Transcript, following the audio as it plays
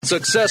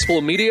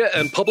Successful media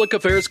and public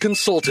affairs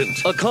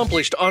consultant,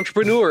 accomplished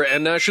entrepreneur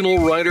and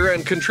national writer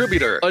and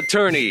contributor,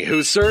 attorney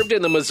who served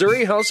in the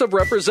Missouri House of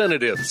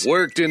Representatives,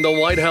 worked in the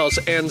White House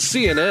and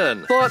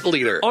CNN, thought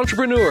leader,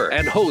 entrepreneur,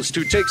 and host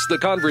who takes the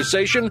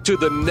conversation to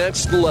the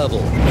next level.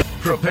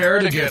 Prepare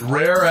to get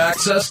rare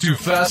access to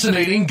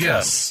fascinating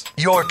guests.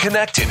 You're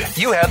connected.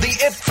 You have the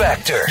it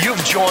factor.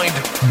 You've joined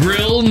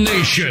Grill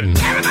Nation.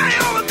 Everybody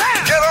over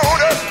there. Get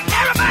on up.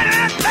 Everybody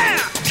out there.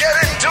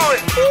 Get into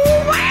it.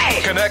 Ooh-wee.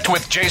 Connect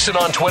with Jason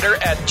on Twitter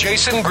at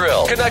Jason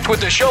Grill. Connect with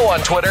the show on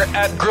Twitter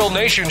at Grill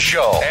Nation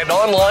Show and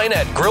online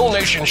at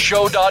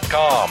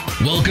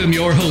grillnationshow.com. Welcome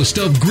your host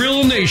of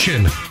Grill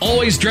Nation,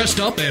 always dressed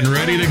up and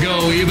ready to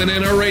go even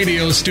in a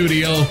radio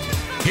studio.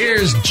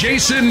 Here's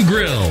Jason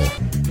Grill.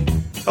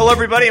 Hello,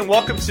 everybody, and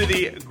welcome to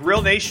the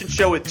Grill Nation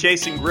Show with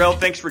Jason Grill.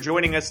 Thanks for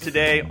joining us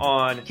today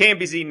on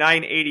KMBZ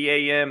 980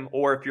 AM,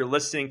 or if you're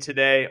listening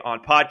today on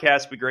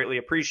podcast, we greatly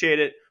appreciate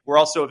it. We're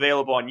also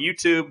available on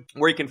YouTube,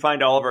 where you can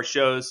find all of our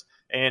shows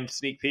and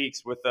sneak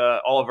peeks with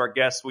all of our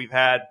guests we've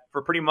had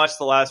for pretty much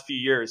the last few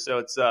years. So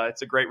it's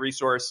a great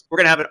resource. We're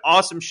going to have an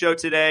awesome show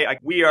today.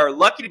 We are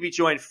lucky to be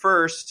joined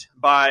first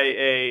by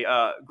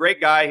a great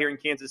guy here in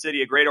Kansas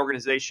City, a great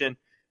organization,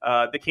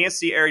 the Kansas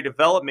City Area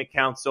Development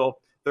Council.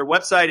 Their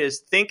website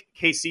is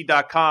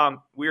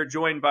thinkkc.com. We are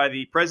joined by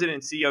the president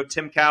and CEO,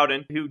 Tim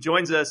Cowden, who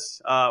joins us,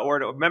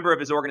 or a member of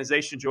his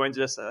organization joins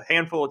us a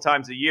handful of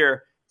times a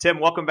year. Tim,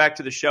 welcome back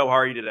to the show. How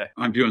are you today?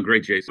 I'm doing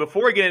great, Jason.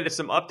 Before we get into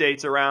some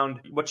updates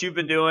around what you've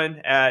been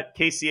doing at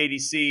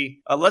KCADC,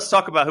 let's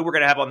talk about who we're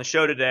going to have on the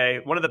show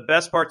today. One of the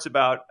best parts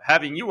about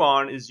having you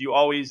on is you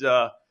always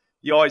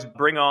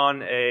bring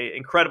on an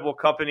incredible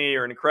company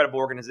or an incredible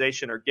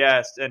organization or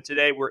guest. And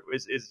today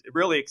is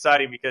really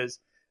exciting because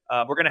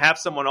we're going to have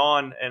someone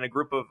on and a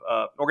group of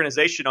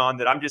organization on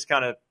that I'm just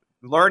kind of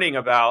learning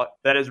about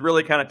that has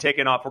really kind of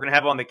taken off. We're going to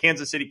have on the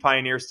Kansas City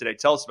Pioneers today.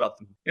 Tell us about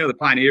them. You know, the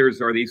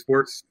Pioneers are the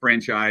esports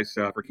franchise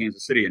for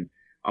Kansas City. And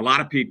a lot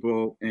of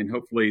people, and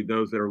hopefully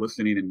those that are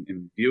listening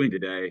and viewing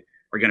today,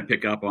 are going to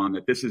pick up on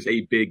that this is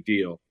a big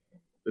deal.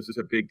 This is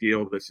a big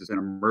deal. This is an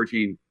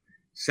emerging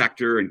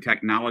sector in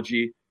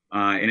technology,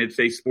 and it's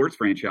a sports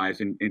franchise.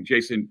 And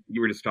Jason,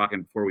 you were just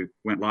talking before we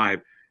went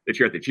live that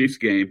you're at the Chiefs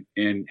game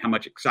and how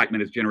much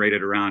excitement is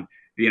generated around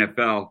the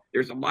NFL.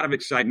 There's a lot of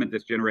excitement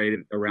that's generated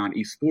around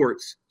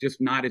esports,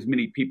 just not as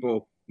many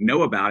people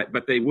know about it,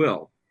 but they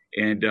will.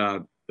 And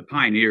the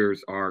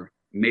Pioneers are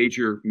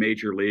major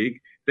league.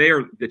 They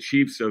are the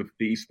Chiefs of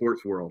the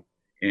esports world.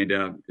 And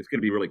it's going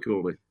to be really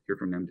cool to hear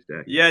from them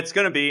today. Yeah, it's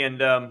going to be. And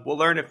we'll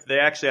learn if they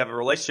actually have a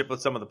relationship with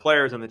some of the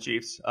players on the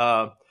Chiefs.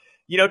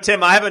 You know,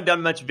 Tim, I haven't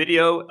done much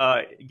video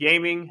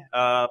gaming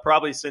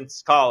probably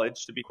since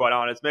college, to be quite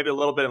honest. Maybe a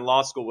little bit in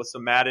law school with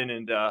some Madden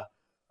and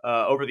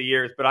over the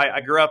years. But I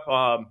grew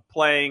up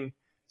playing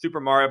Super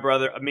Mario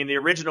Brothers. I mean, the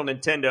original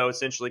Nintendo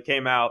essentially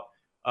came out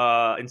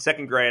in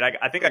second grade.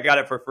 I think I got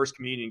it for a first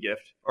communion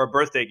gift or a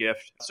birthday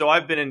gift. So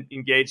I've been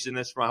engaged in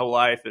this for my whole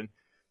life. And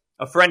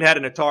a friend had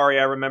an Atari,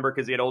 I remember,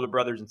 because he had older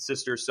brothers and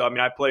sisters. So, I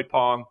mean, I played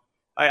Pong.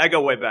 I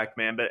go way back,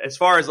 man. But as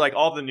far as like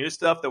all the new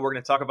stuff that we're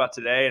going to talk about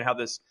today and how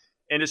this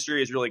industry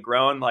has really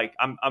grown, like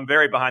I'm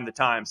very behind the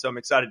times, so I'm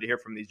excited to hear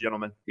from these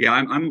gentlemen. Yeah,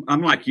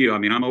 I'm like you. I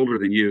mean, I'm older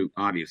than you,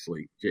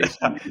 obviously,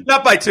 Jason.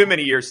 Not by too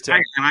many years, Tim.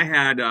 I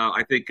had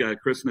I think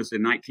Christmas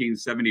in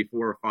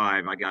 1974 or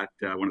 5. I got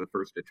one of the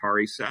first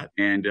Atari set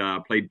and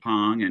played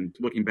Pong. And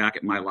looking back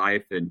at my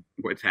life and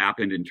what's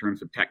happened in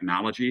terms of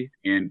technology,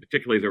 and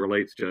particularly as it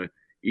relates to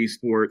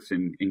esports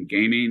and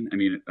gaming. I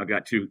mean, I've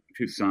got two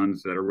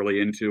sons that are really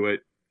into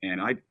it. And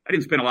I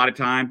didn't spend a lot of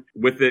time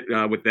with it,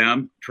 with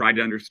them, tried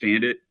to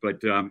understand it. But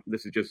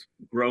this is just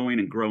growing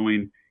and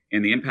growing.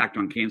 And the impact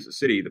on Kansas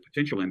City, the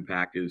potential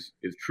impact is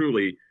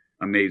truly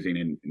amazing.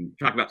 And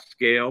talk about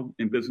scale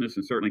in business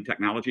and certainly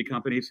technology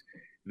companies.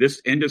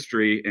 This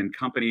industry and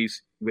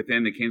companies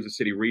within the Kansas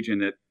City region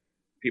that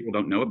people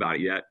don't know about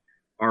yet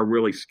are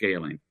really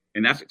scaling.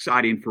 And that's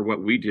exciting for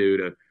what we do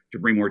to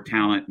bring more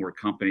talent, more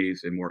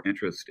companies, and more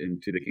interest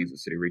into the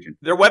Kansas City region.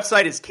 Their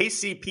website is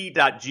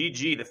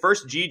kcp.gg, the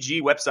first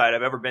GG website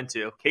I've ever been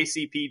to,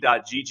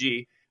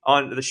 kcp.gg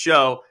on the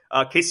show.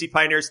 KC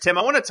Pioneers. Tim,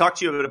 I want to talk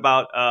to you a bit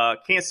about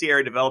Kansas City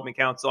Area Development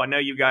Council. I know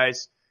you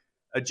guys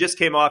just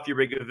came off your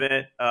big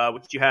event,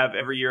 which you have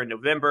every year in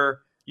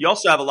November. You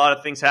also have a lot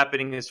of things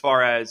happening as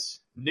far as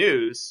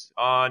news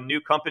on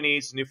new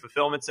companies, new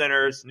fulfillment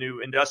centers,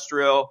 new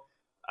industrial.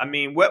 I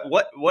mean, what?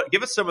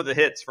 Give us some of the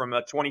hits from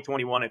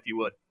 2021, if you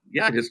would.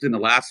 Yeah, just in the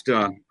last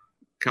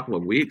couple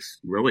of weeks,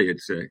 really,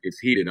 it's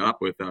heated up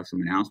with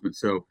some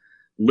announcements. So,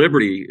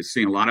 Liberty is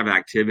seeing a lot of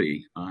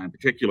activity. In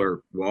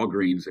particular,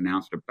 Walgreens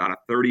announced about a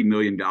 $30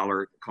 million,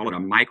 call it a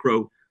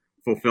micro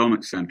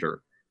fulfillment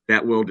center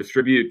that will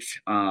distribute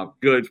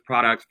goods,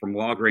 products from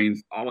Walgreens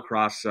all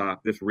across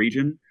this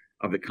region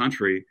of the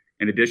country,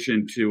 in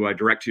addition to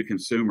direct to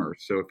consumer.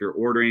 So, if you're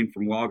ordering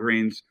from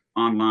Walgreens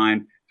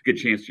online, a good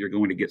chance you're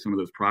going to get some of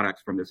those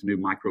products from this new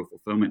micro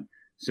fulfillment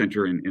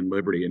center in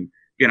Liberty. And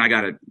again, I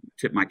got to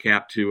tip my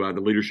cap to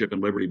the leadership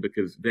in Liberty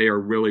because they are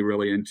really,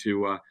 really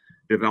into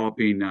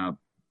developing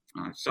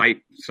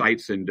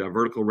sites and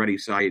vertical ready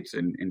sites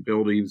and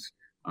buildings,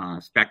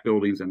 spec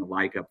buildings and the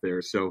like up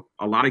there. So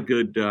a lot of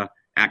good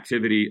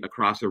activity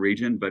across the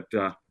region, but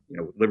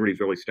Liberty's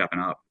really stepping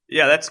up.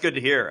 Yeah, that's good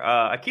to hear.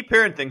 I keep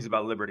hearing things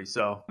about Liberty.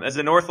 So as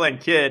a Northland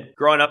kid,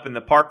 growing up in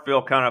the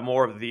Parkville, kind of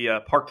more of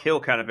the Park Hill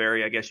kind of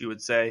area, I guess you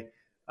would say,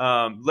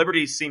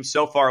 Liberty seems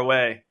so far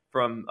away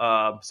from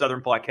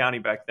Southern Platte County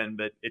back then,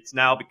 but it's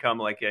now become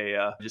like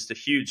just a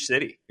huge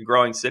city, a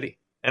growing city.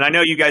 And I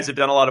know you guys have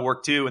done a lot of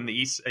work too in the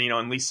East,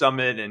 in Lee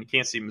Summit and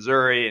Kansas City,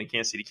 Missouri and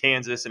Kansas City,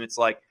 Kansas. And it's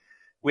like,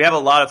 we have a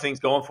lot of things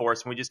going for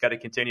us and we just got to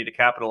continue to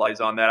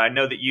capitalize on that. I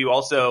know that you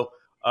also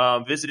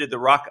visited the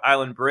Rock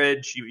Island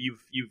Bridge.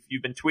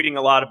 You've been tweeting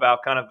a lot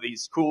about kind of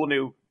these cool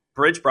new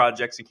bridge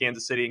projects in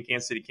Kansas City and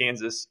Kansas City,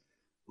 Kansas.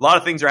 A lot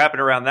of things are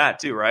happening around that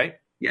too, right?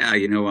 Yeah,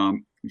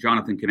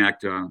 Jonathan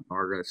Connect,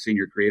 our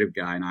senior creative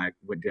guy, and I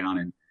went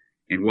down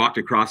and walked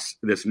across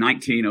this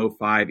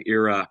 1905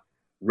 era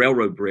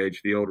railroad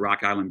bridge, the old Rock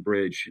Island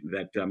Bridge,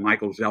 that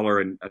Michael Zeller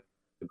and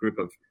a group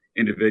of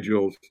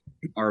individuals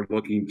are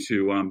looking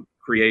to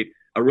create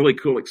a really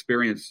cool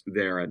experience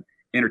there, an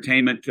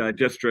entertainment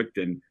district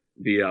and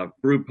the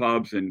brew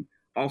pubs and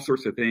all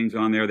sorts of things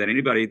on there that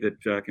anybody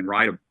that can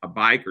ride a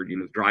bike or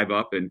drive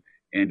up and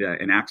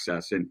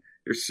access. And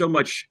there's so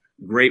much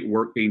great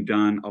work being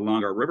done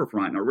along our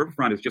riverfront. And our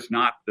riverfront is just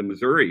not the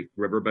Missouri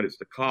River, but it's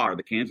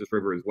the Kansas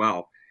River as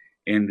well.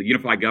 And the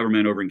unified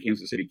government over in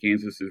Kansas City,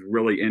 Kansas, is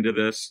really into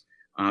this.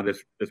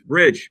 This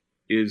bridge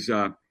is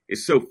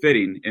so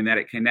fitting in that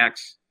it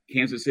connects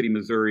Kansas City,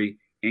 Missouri,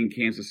 and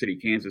Kansas City,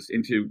 Kansas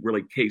into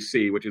really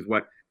KC, which is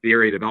what the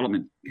Area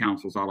Development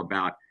Council is all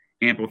about,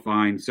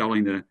 amplifying,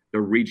 selling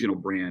the regional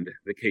brand,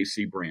 the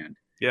KC brand.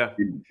 Yeah.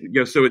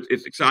 And, so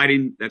it's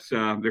exciting. That's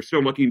they're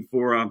still looking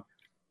for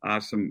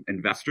some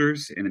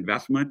investors and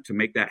investment to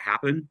make that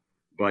happen.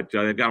 But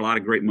they've got a lot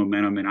of great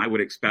momentum, and I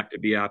would expect to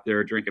be out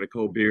there drinking a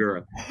cold beer,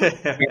 a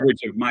beverage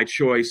of my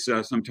choice,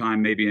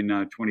 sometime maybe in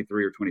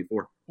 23 or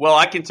 24. Well,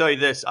 I can tell you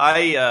this.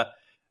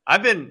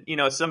 I've been,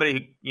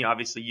 somebody who,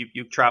 obviously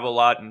you travel a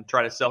lot and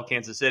try to sell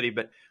Kansas City,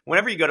 but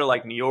whenever you go to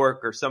like New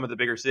York or some of the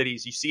bigger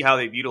cities, you see how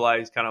they've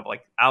utilized kind of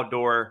like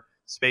outdoor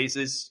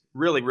spaces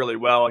really, really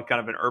well in kind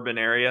of an urban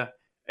area.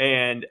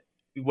 And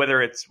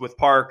whether it's with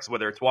parks,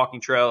 whether it's walking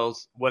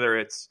trails, whether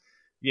it's,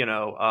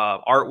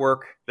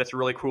 artwork that's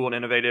really cool and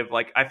innovative.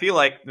 Like, I feel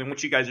like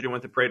what you guys are doing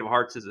with the Parade of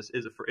Hearts is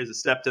a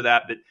step to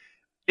that, but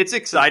it's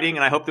exciting.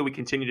 And I hope that we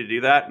continue to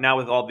do that now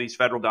with all these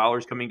federal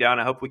dollars coming down.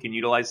 I hope we can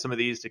utilize some of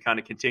these to kind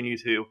of continue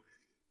to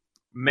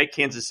make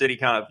Kansas City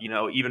kind of,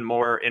 even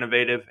more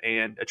innovative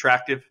and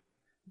attractive,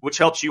 which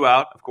helps you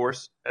out, of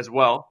course, as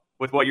well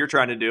with what you're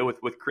trying to do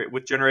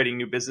with generating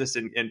new business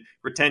and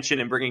retention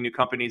and bringing new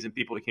companies and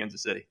people to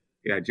Kansas City.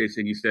 Yeah,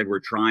 Jason, you said we're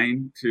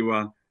trying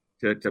to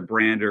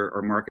brand or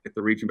market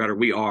the region better.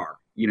 We are,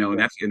 and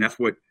that's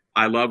what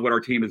I love what our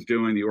team is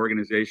doing, the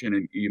organization.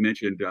 And you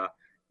mentioned,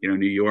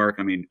 New York.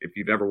 I mean, if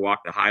you've ever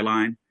walked the High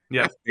Line,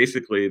 that's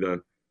basically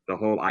the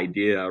whole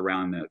idea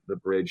around the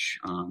bridge,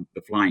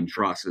 the Flying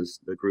Truss, as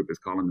the group is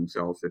calling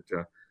themselves, that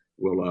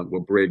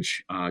will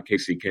bridge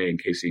KCK and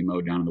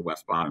KCMO down in the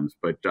West Bottoms.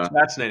 But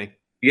fascinating.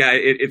 Yeah,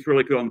 it's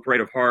really cool on the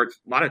Parade of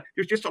Hearts.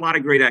 There's just a lot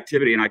of great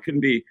activity, and I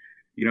couldn't be,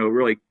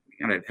 really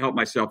kind of help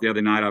myself the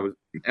other night. I was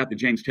at the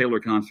James Taylor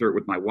concert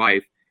with my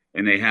wife,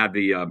 and they had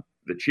the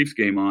Chiefs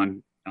game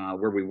on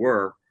where we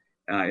were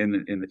in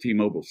the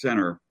T-Mobile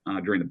Center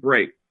during the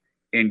break.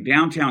 And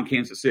downtown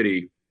Kansas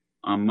City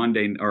on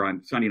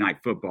Sunday Night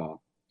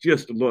Football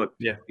just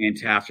looked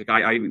fantastic.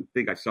 I even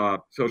think I saw a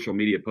social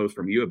media post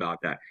from you about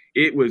that.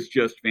 It was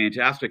just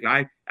fantastic.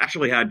 I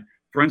actually had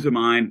friends of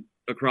mine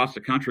across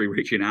the country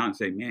reaching out and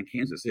saying, man,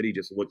 Kansas City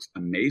just looks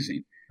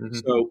amazing. Mm-hmm.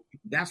 So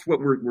that's what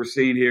we're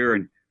seeing here.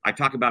 And I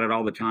talk about it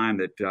all the time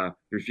that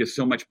there's just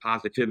so much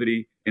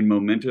positivity and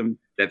momentum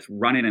that's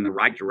running in the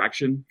right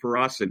direction for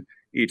us. And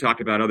you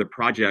talked about other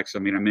projects. I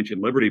mean, I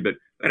mentioned Liberty, but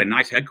we had a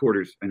nice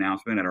headquarters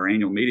announcement at our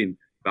annual meeting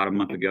about a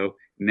month ago.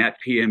 Net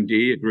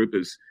PMD, a group,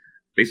 is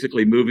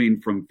basically moving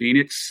from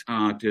Phoenix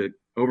to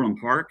Overland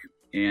Park.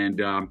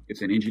 And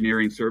it's an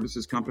engineering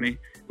services company,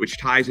 which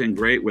ties in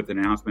great with an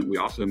announcement we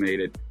also made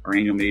at our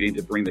annual meeting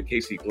to bring the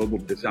KC Global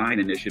Design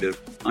Initiative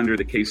under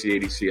the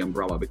KC-ADC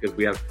umbrella, because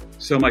we have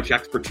so much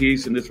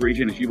expertise in this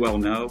region, as you well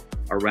know,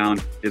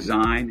 around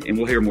design. And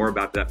we'll hear more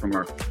about that from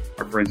our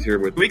friends here.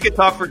 We could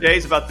talk for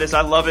days about this.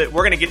 I love it.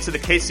 We're going to get to the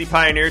KC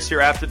Pioneers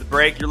here after the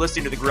break. You're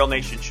listening to the Grill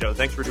Nation Show.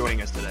 Thanks for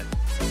joining us today.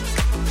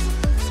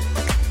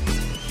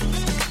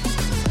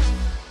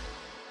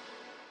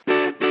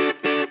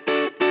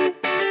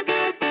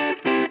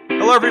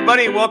 Hello,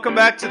 everybody, and welcome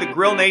back to the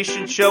Grill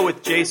Nation Show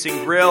with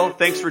Jason Grill.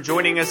 Thanks for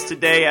joining us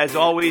today, as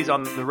always,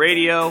 on the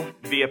radio,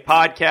 via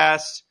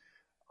podcast,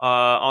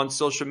 on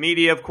social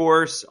media, of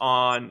course,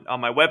 on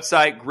my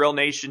website,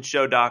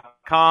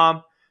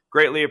 grillnationshow.com.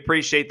 Greatly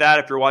appreciate that.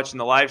 If you're watching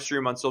the live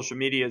stream on social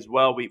media as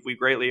well, we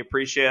greatly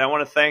appreciate it. I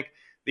want to thank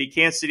the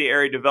Kansas City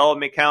Area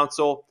Development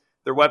Council.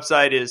 Their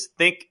website is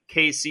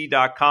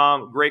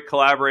thinkkc.com. Great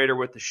collaborator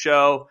with the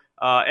show.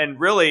 And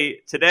really,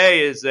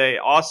 today is an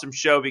awesome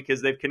show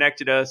because they've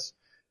connected us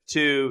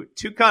to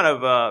two kind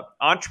of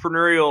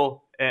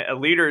entrepreneurial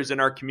leaders in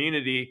our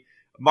community.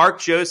 Mark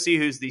Josie,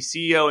 who's the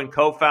CEO and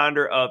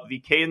co-founder of the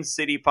Kansas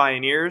City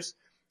Pioneers,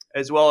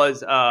 as well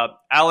as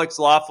Alex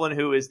Laughlin,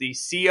 who is the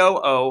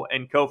COO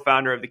and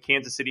co-founder of the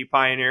Kansas City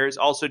Pioneers.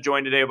 Also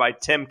joined today by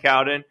Tim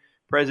Cowden,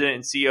 president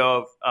and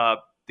CEO of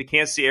the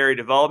Kansas City Area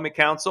Development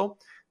Council.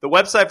 The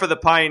website for the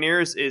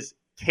Pioneers is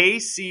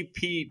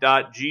kcp.gg.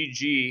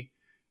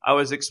 I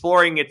was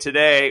exploring it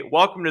today.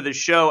 Welcome to the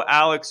show,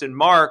 Alex and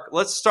Mark.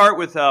 Let's start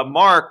with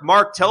Mark.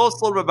 Mark, tell us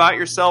a little bit about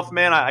yourself,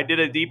 man. I did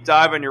a deep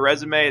dive on your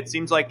resume. It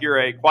seems like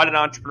you're quite an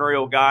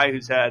entrepreneurial guy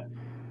who's had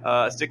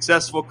a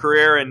successful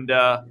career,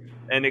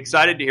 and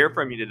excited to hear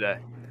from you today.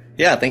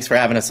 Yeah, thanks for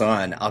having us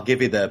on. I'll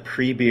give you the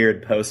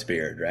pre-beard,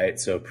 post-beard, right?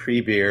 So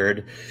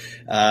pre-beard,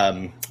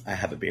 I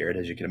have a beard,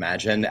 as you can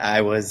imagine.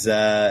 I was,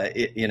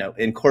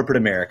 in corporate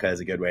America is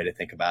a good way to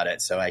think about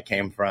it. So I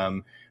came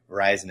from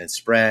Verizon and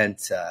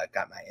Sprint,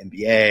 got my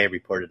MBA,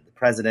 reported to the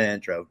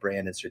president, drove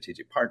brand and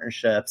strategic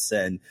partnerships,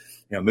 and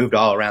moved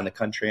all around the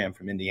country. I'm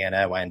from Indiana.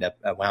 I wound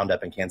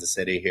up in Kansas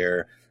City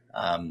here,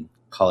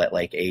 call it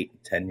like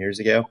 8-10 years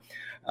ago,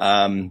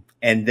 and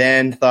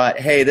then thought,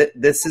 hey,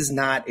 this is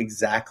not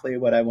exactly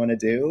what I want to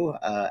do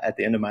at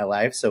the end of my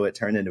life. So it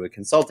turned into a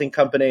consulting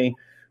company,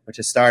 which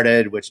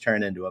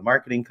turned into a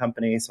marketing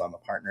company. So I'm a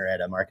partner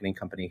at a marketing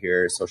company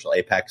here, Social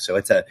Apex. So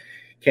it's a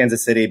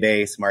Kansas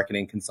City-based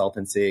marketing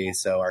consultancy.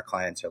 So our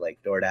clients are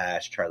like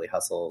DoorDash, Charlie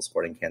Hustle,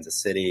 Sporting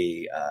Kansas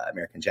City,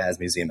 American Jazz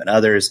Museum, and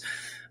others.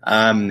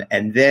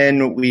 And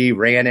then we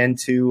ran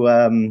into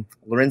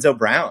Lorenzo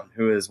Brown,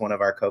 who is one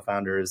of our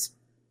co-founders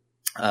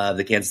of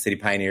the Kansas City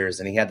Pioneers.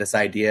 And he had this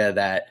idea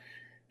that,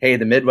 hey,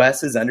 the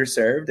Midwest is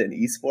underserved in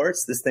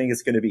esports. This thing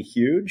is going to be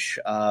huge.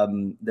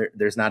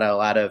 There's not a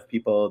lot of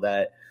people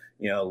that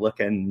look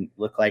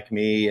like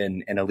me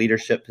in a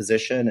leadership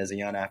position as a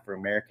young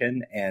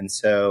Afro-American. And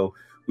so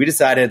we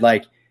decided,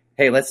 like,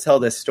 hey, let's tell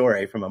this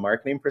story from a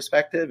marketing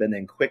perspective. And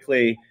then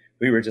quickly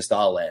we were just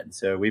all in.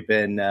 So we've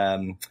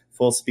been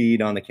full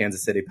speed on the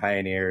Kansas City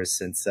Pioneers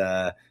since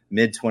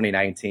mid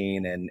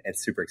 2019. And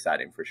it's super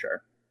exciting for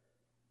sure.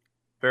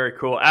 Very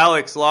cool.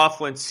 Alex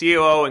Laughlin,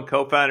 COO and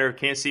co-founder of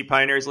Kansas City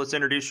Pioneers. Let's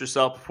introduce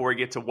yourself before we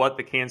get to what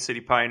the Kansas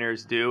City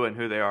Pioneers do and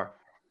who they are.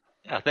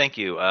 Yeah, thank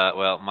you.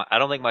 I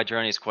don't think my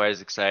journey is quite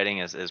as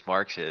exciting as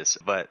Mark's is,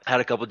 but had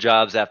a couple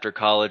jobs after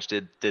college,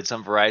 did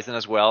some Verizon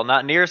as well.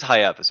 Not near as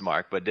high up as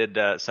Mark, but did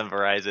some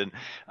Verizon.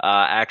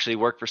 Actually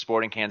worked for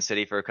Sporting Kansas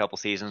City for a couple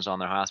seasons on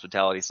their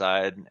hospitality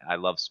side. I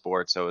love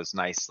sports, so it was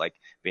nice like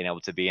being able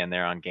to be in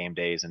there on game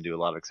days and do a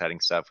lot of exciting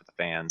stuff with the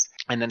fans.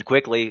 And then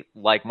quickly,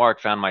 like Mark,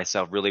 found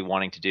myself really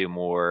wanting to do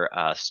more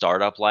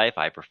startup life.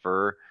 I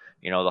prefer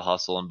the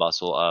hustle and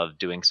bustle of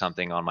doing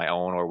something on my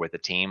own or with a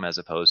team as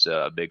opposed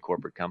to a big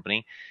corporate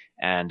company.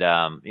 And,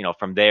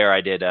 from there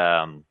I did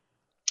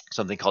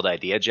something called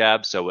Idea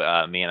Jab. So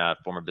me and a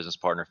former business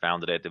partner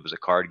founded it. It was a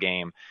card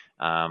game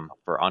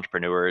for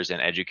entrepreneurs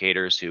and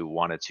educators who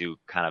wanted to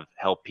kind of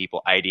help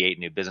people ideate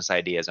new business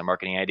ideas and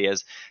marketing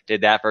ideas.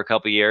 Did that for a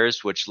couple of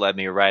years, which led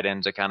me right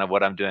into kind of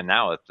what I'm doing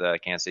now with the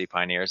Kansas City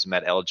Pioneers.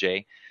 Met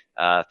LJ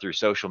through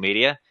social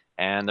media.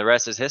 And the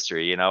rest is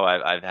history.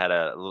 I've had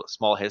a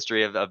small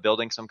history of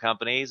building some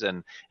companies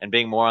and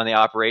being more on the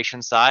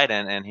operations side.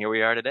 And here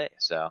we are today.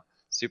 So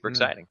super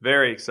exciting.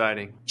 Very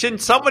exciting. Can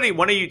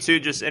one of you two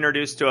just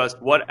introduce to us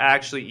what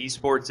actually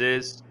esports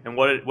is and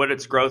what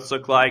its growth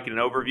look like in an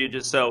overview,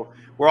 just so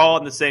we're all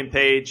on the same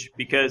page,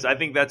 because I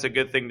think that's a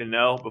good thing to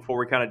know before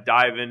we kind of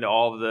dive into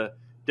all of the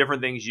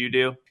different things you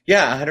do.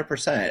 Yeah,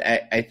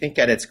 100%. I think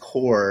at its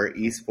core,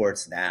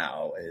 esports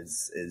now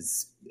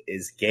is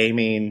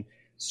gaming,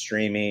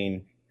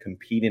 streaming,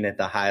 competing at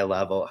the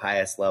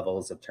highest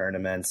levels of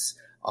tournaments,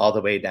 all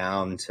the way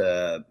down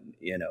to,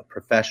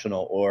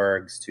 professional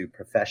orgs, to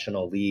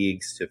professional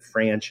leagues, to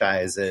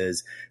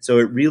franchises. So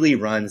it really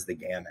runs the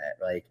gamut.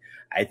 Like,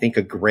 I think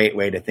a great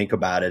way to think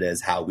about it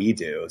is how we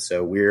do.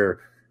 So we're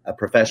a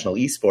professional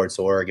esports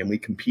org and we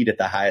compete at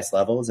the highest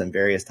levels in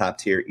various top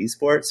tier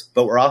esports,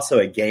 but we're also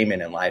a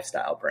gaming and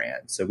lifestyle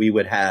brand. So we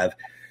would have,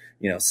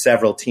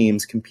 several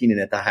teams competing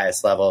at the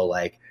highest level,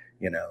 like,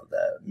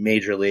 the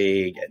Major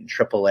League and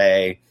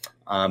AAA.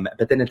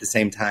 But then at the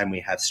same time, we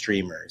have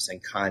streamers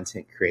and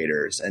content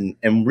creators.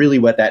 And really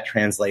what that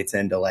translates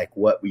into, like,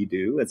 what we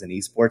do as an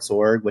esports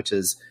org, which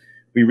is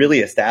we really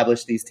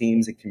establish these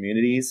teams and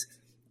communities,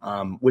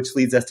 which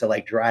leads us to,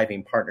 like,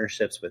 driving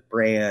partnerships with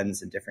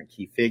brands and different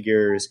key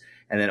figures.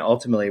 And then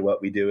ultimately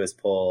what we do is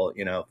pull,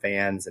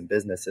 fans and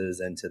businesses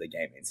into the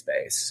gaming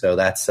space. So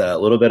that's a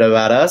little bit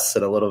about us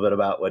and a little bit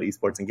about what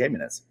esports and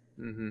gaming is.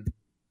 Mm-hmm.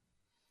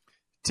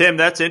 Tim,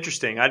 that's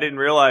interesting. I didn't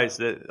realize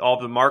that all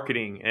the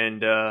marketing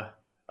and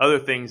other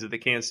things that the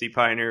Kansas City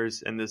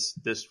Pioneers and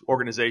this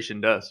organization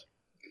does.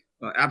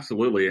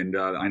 Absolutely. And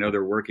I know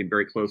they're working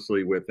very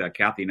closely with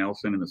Kathy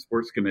Nelson and the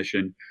Sports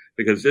Commission,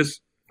 because this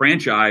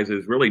franchise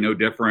is really no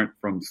different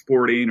from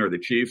Sporting or the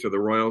Chiefs or the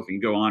Royals. You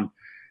can go on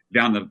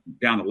down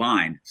the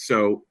line.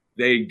 So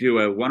they do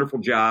a wonderful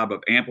job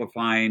of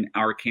amplifying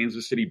our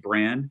Kansas City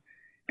brand.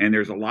 And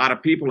there's a lot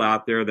of people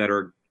out there that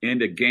are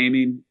into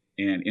gaming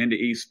and into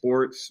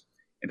esports.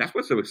 And that's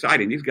what's so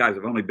exciting. These guys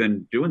have only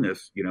been doing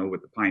this,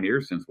 with the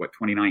Pioneers since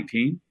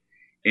 2019.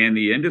 And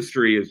the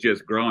industry is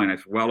just growing.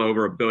 It's well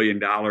over $1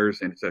 billion,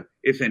 and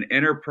it's an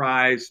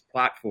enterprise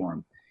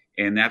platform.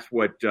 And that's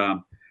what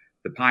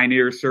the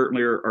Pioneers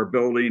certainly are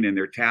building, and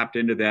they're tapped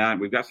into that.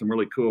 And we've got some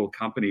really cool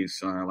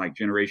companies like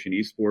Generation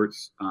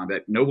Esports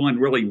that no one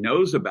really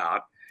knows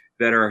about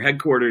that are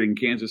headquartered in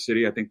Kansas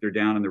City. I think they're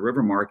down in the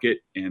River Market,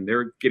 and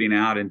they're getting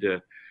out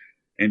into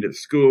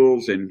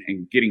schools and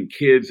getting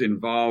kids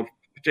involved,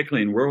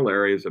 particularly in rural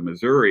areas of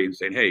Missouri, and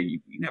saying, hey, you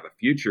can have a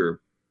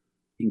future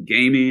in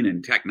gaming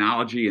and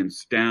technology and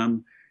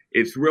STEM.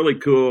 It's really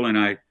cool. And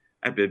I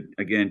have to,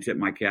 again, tip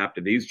my cap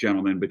to these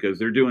gentlemen because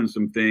they're doing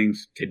some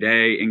things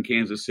today in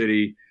Kansas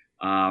City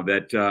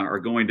that are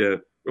going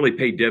to really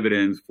pay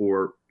dividends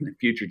for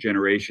future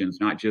generations,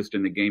 not just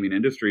in the gaming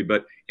industry,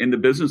 but in the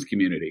business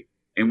community.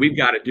 And we've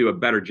got to do a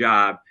better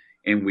job,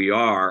 and we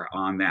are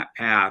on that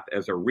path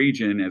as a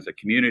region, as a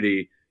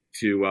community,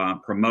 to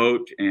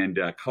promote and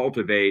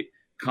cultivate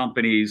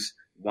companies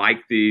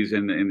like these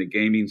in the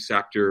gaming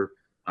sector,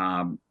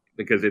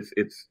 because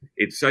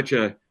it's such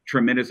a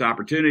tremendous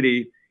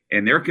opportunity.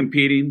 And they're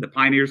competing. The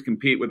Pioneers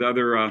compete with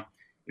other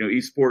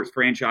esports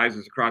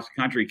franchises across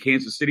the country.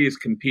 Kansas City is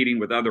competing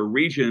with other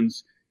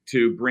regions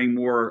to bring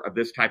more of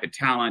this type of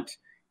talent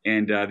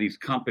and these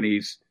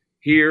companies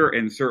here.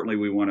 And certainly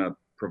we want to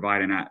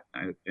provide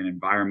an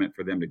environment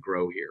for them to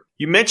grow here.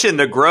 You mentioned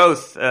the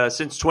growth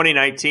since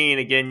 2019.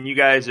 Again, you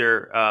guys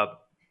are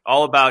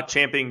all about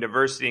championing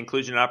diversity,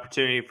 inclusion, and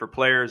opportunity for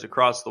players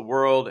across the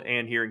world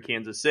and here in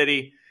Kansas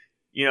City.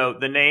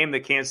 The name,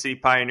 the Kansas City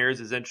Pioneers,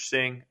 is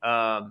interesting.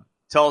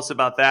 Tell us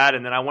about that,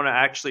 and then I want to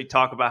actually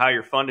talk about how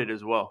you're funded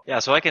as well. Yeah,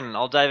 so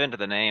I'll dive into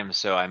the name.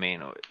 So,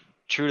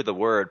 true to the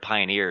word,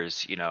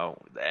 Pioneers,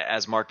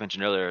 as Mark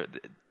mentioned earlier,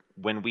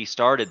 when we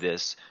started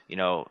this,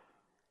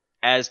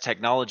 as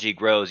technology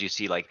grows, you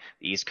see like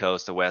the East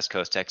Coast, the West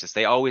Coast, Texas,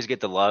 they always get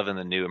the love in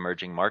the new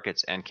emerging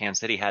markets, and Kansas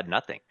City had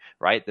nothing,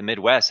 right? The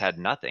Midwest had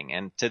nothing.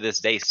 And to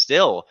this day,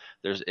 still,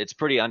 it's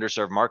pretty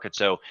underserved market.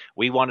 So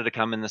we wanted to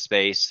come in the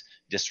space,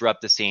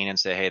 disrupt the scene, and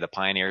say, hey, the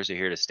Pioneers are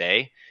here to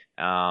stay.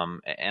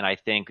 And I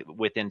think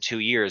within 2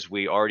 years,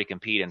 we already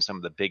compete in some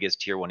of the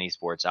biggest tier 1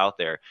 esports out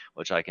there,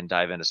 which I can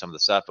dive into some of the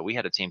stuff. But we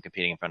had a team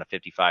competing in front of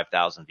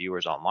 55,000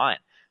 viewers online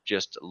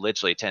just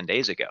literally 10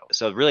 days ago.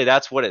 So really,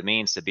 that's what it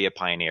means to be a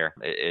pioneer,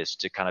 is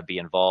to kind of be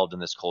involved in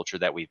this culture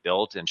that we've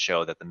built and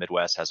show that the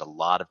Midwest has a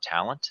lot of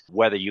talent,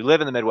 whether you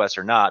live in the Midwest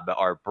or not. But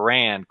our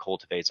brand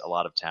cultivates a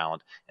lot of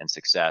talent and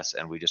success.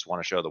 And we just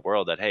want to show the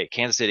world that, hey,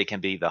 Kansas City can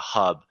be the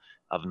hub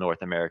of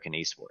North American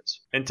esports.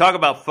 And talk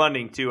about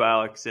funding too,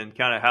 Alex, and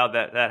kind of how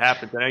that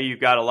happens. I know you've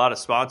got a lot of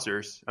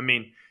sponsors.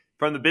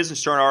 From the Business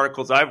Journal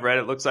articles I've read,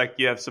 it looks like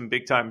you have some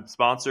big time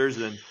sponsors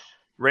and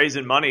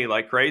raising money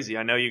like crazy.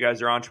 I know you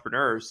guys are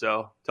entrepreneurs,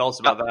 so tell us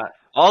about that.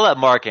 I'll let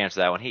Mark answer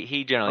that one.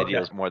 He generally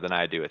deals more than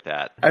I do with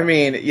that.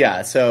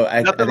 Yeah. So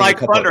nothing like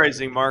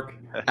fundraising, Mark.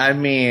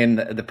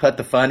 Put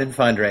the fun in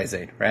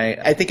fundraising, right?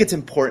 I think it's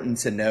important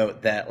to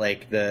note that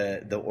like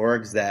the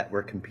orgs that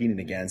we're competing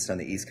against on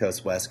the East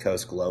Coast, West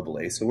Coast,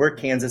 globally. So we're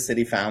Kansas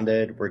City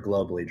founded. We're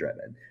globally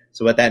driven.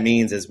 So what that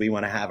means is we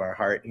want to have our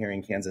heart here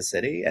in Kansas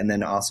City, and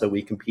then also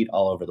we compete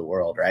all over the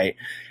world, right?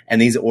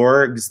 And these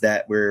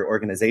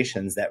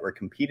organizations that we're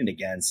competing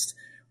against,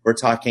 we're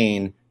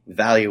talking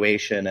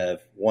valuation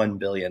of $1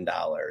 billion.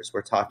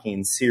 We're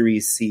talking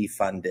Series C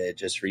funded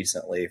just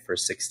recently for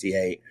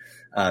 $68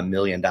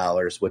 million,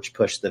 which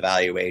pushed the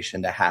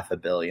valuation to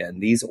 $500 million.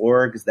 These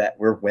orgs that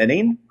we're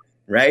winning,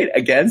 right,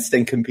 against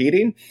and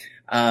competing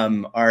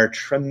are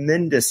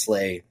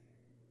tremendously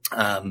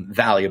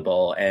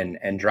valuable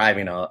and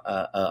driving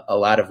a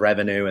lot of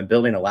revenue and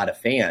building a lot of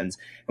fans.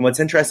 And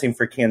what's interesting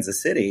for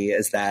Kansas City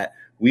is that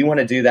we want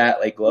to do that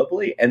like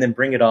globally and then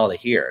bring it all to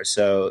here.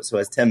 So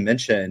as Tim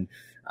mentioned,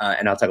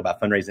 and I'll talk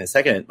about fundraising in a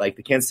second, like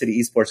the Kansas City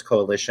Esports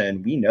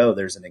Coalition, we know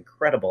there's an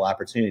incredible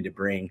opportunity to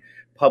bring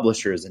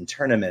publishers and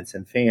tournaments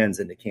and fans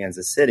into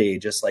Kansas City,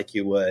 just like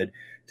you would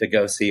to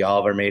go see all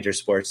of our major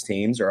sports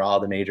teams or all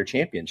the major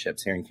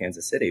championships here in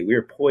Kansas City. We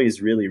are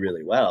poised really,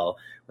 really well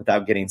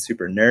without getting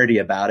super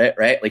nerdy about it,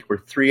 right? Like we're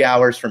 3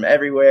 hours from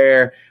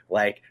everywhere,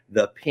 like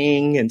the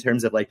ping in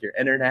terms of like your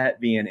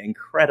internet being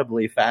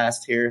incredibly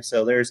fast here.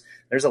 So there's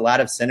a lot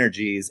of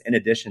synergies in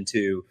addition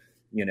to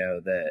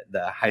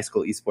the high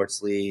school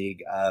esports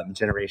league,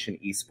 Generation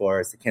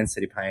Esports, the Kansas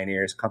City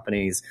Pioneers,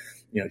 companies,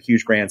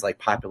 huge brands like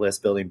Populous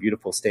building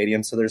beautiful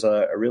stadiums. So there's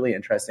a really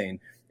interesting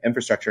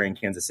infrastructure in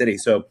Kansas City.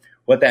 So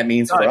what that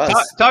means for us.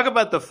 Talk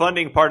about the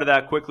funding part of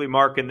that quickly,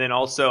 Mark. And then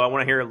also I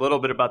want to hear a little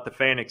bit about the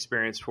fan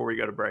experience before we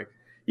go to break.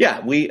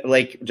 Yeah, we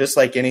just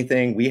like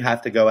anything, we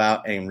have to go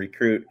out and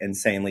recruit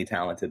insanely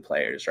talented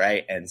players,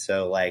 right? And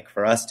so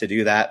for us to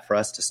do that, for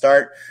us to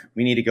start,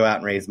 we need to go out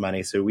and raise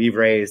money. So we've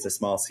raised a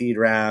small seed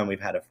round. We've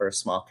had a first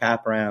small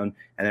cap round.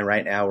 And then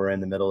right now we're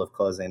in the middle of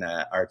closing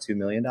our $2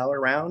 million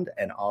round.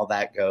 And all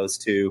that goes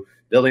to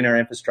building our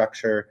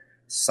infrastructure,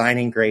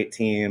 signing great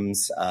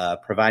teams,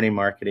 providing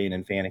marketing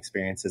and fan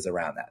experiences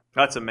around that.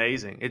 That's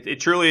amazing. It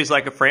truly is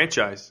like a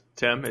franchise,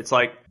 Tim. It's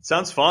like, it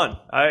sounds fun.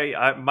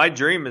 My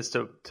dream is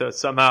to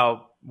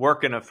somehow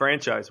work in a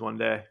franchise one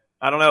day.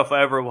 I don't know if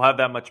I ever will have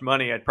that much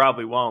money. I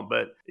probably won't,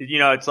 but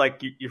it's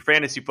like your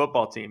fantasy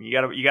football team. You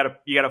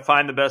gotta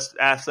find the best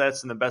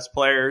assets and the best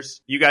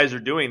players. You guys are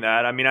doing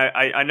that. I mean,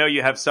 I know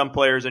you have some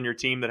players on your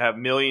team that have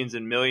millions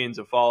and millions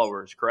of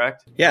followers,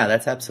 correct? Yeah,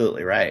 that's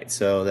absolutely right.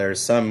 So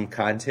there's some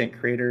content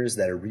creators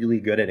that are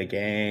really good at a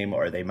game,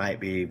 or they might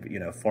be,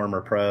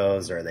 former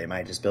pros, or they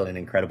might just build an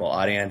incredible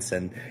audience,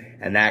 and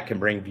that can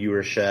bring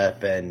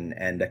viewership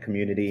and a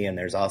community. And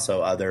there's also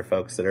other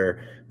folks that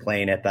are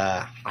playing at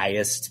the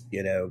highest,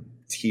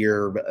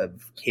 tier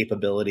of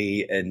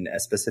capability in a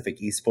specific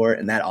esport,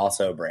 and that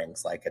also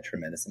brings like a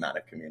tremendous amount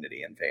of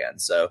community and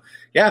fans. So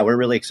yeah, we're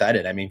really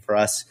excited. I mean, for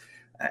us,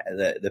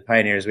 the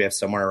Pioneers, we have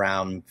somewhere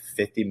around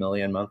 50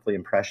 million monthly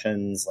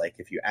impressions. Like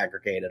if you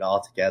aggregate it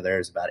all together,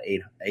 it's about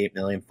 8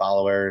 million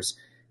followers.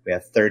 We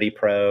have 30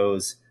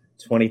 pros,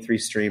 23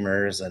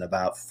 streamers, and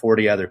about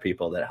 40 other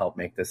people that help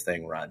make this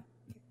thing run.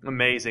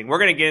 Amazing. We're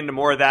going to get into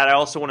more of that. I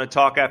also want to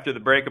talk after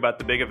the break about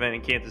the big event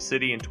in Kansas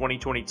City in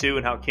 2022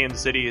 and how Kansas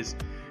City is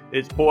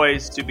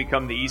poised to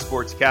become the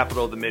esports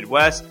capital of the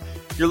Midwest.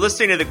 You're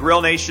listening to the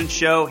Grill Nation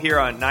Show here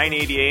on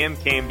 980 AM,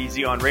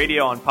 KMBZ on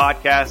radio, on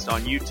podcast,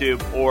 on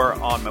YouTube, or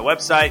on my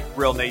website,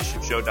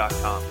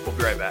 grillnationshow.com. We'll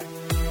be right back.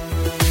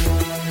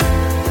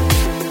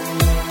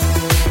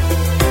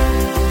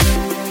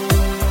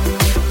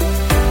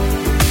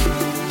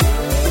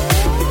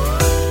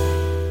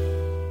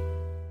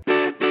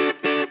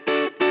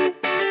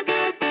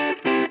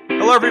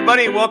 Hello,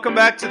 everybody, and welcome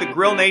back to the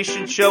Grill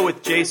Nation Show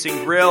with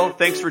Jason Grill.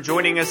 Thanks for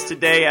joining us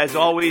today, as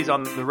always,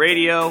 on the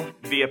radio,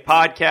 via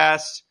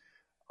podcast,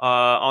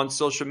 on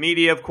social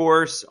media, of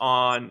course,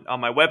 on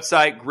my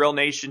website,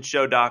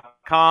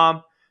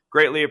 grillnationshow.com.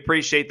 Greatly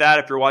appreciate that.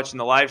 If you're watching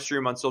the live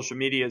stream on social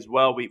media as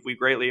well, we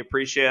greatly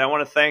appreciate it. I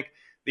want to thank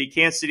the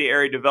Kansas City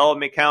Area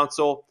Development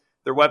Council.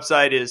 Their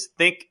website is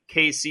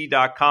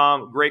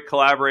thinkkc.com. Great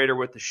collaborator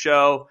with the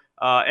show.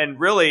 And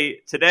really,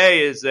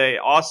 today is an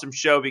awesome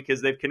show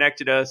because they've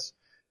connected us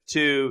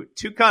to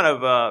two kind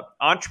of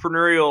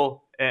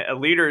entrepreneurial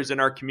leaders in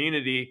our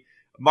community.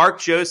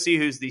 Mark Josie,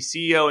 who's the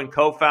CEO and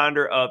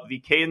co-founder of the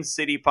Kansas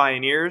City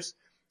Pioneers,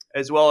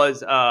 as well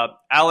as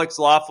Alex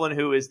Laughlin,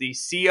 who is the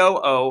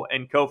COO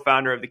and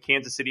co-founder of the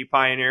Kansas City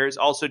Pioneers.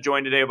 Also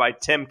joined today by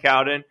Tim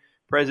Cowden,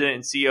 president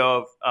and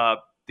CEO of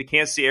the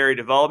Kansas City Area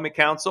Development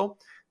Council.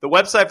 The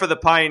website for the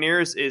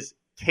Pioneers is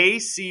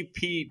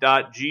kcp.gg.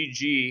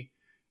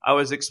 I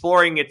was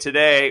exploring it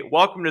today.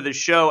 Welcome to the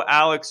show,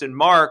 Alex and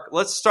Mark.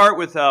 Let's start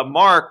with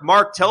Mark.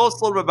 Mark, tell us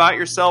a little bit about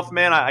yourself,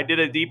 man. I did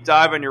a deep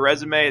dive on your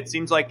resume. It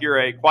seems like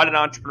you're quite an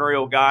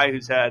entrepreneurial guy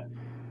who's had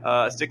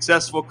a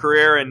successful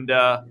career, and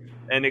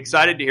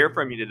excited to hear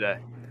from you today.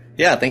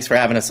 Yeah, thanks for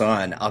having us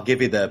on. I'll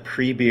give you the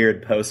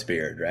pre-beard,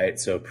 post-beard, right?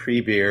 So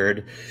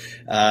pre-beard,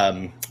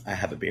 I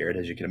have a beard,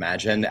 as you can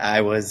imagine.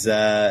 I was,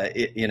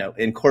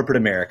 in corporate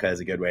America is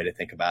a good way to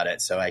think about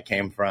it. So I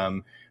came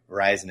from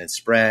Verizon and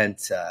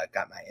Sprint,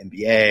 got my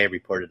MBA,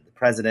 reported to the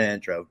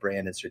president, drove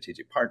brand and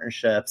strategic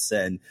partnerships,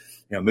 and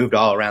moved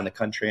all around the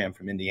country. I'm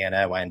from Indiana.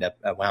 I wound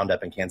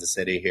up in Kansas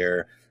City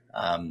here,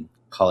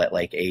 call it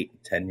like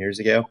 8-10 years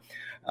ago,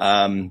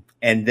 and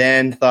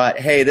then thought,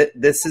 hey,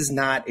 this is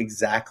not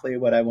exactly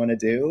what I want to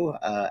do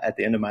at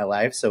the end of my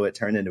life. So it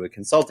turned into a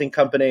consulting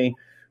company,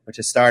 which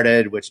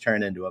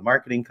turned into a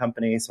marketing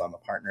company. So I'm a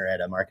partner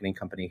at a marketing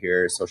company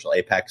here, Social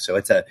Apex. So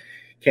it's a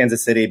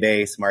Kansas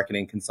City-based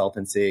marketing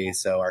consultancy.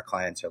 So our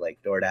clients are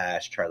like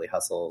DoorDash, Charlie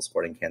Hustle,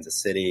 Sporting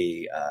Kansas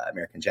City,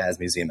 American Jazz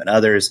Museum, and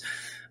others.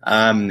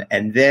 And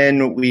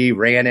then we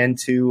ran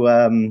into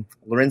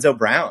Lorenzo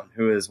Brown,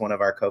 who is one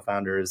of our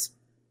co-founders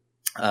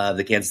of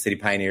the Kansas City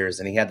Pioneers.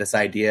 And he had this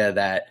idea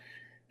that,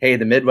 hey,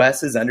 the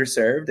Midwest is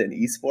underserved in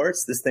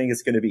esports. This thing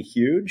is going to be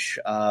huge.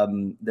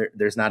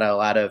 There's not a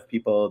lot of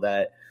people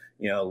that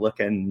look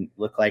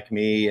like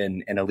me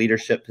in a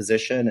leadership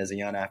position as a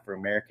young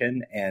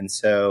Afro-American. And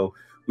so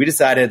we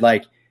decided,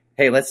 like,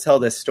 hey, let's tell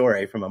this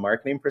story from a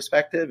marketing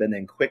perspective. And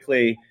then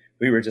quickly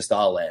we were just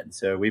all in.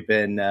 So we've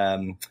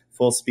been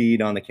full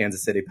speed on the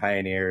Kansas City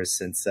Pioneers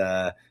since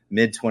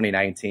mid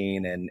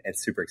 2019. And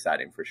it's super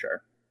exciting for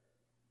sure.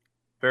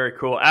 Very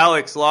cool.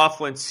 Alex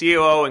Laughlin,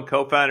 COO and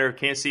co-founder of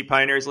Kansas City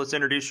Pioneers. Let's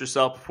introduce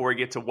yourself before we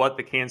get to what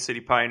the Kansas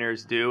City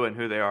Pioneers do and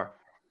who they are.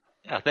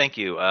 Yeah, thank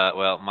you.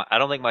 I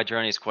don't think my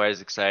journey is quite as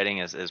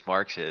exciting as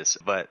Mark's is,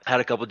 but had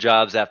a couple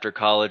jobs after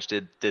college,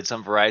 did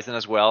some Verizon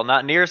as well.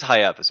 Not near as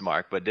high up as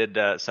Mark, but did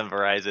some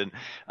Verizon.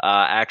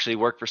 Actually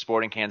worked for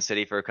Sporting Kansas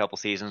City for a couple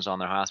seasons on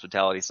their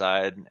hospitality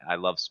side. I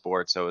love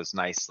sports, so it was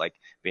nice like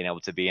being able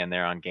to be in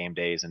there on game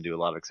days and do a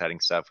lot of exciting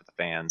stuff with the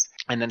fans.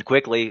 And then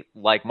quickly,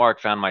 like Mark,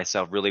 found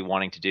myself really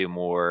wanting to do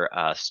more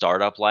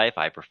startup life.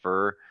 I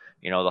prefer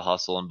the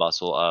hustle and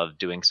bustle of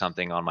doing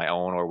something on my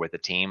own or with a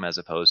team as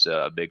opposed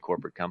to a big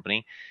corporate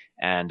company.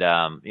 And,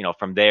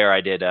 from there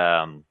I did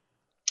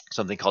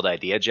something called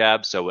Idea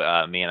Jab. So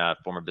me and a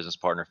former business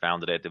partner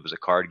founded it. It was a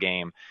card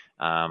game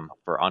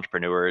for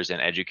entrepreneurs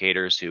and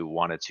educators who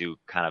wanted to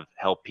kind of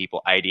help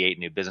people ideate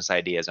new business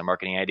ideas and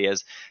marketing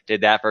ideas.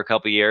 Did that for a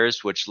couple of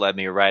years, which led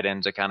me right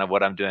into kind of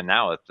what I'm doing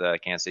now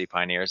with Kansas City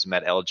Pioneers.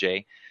 Met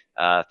LJ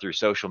through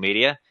social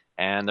media.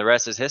 And the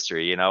rest is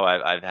history. You know,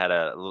 I've had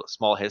a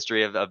small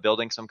history of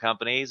building some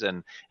companies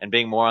and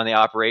being more on the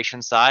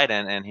operations side.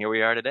 And here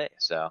we are today.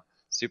 So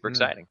super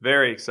exciting.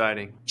 Very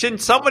exciting. Can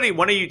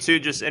one of you two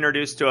just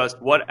introduce to us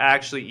what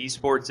actually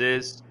esports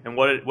is and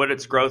what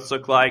its growths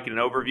look like and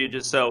an overview,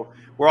 just so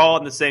we're all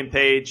on the same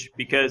page,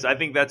 because I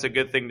think that's a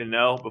good thing to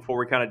know before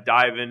we kind of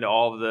dive into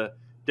all of the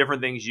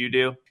different things you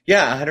do.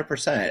 Yeah,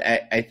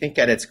 100%. I think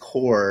at its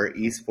core,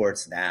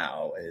 esports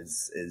now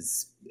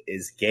is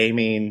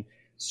gaming,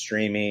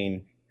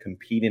 streaming,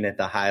 competing at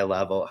the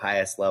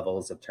highest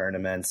levels of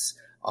tournaments,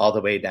 all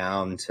the way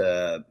down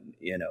to,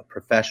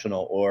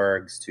 professional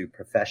orgs, to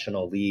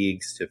professional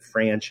leagues, to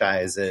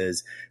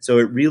franchises. So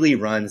it really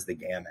runs the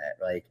gamut.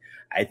 Like,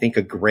 I think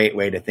a great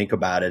way to think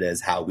about it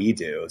is how we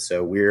do.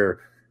 So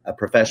we're a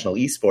professional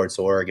esports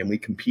org, and we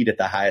compete at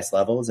the highest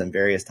levels in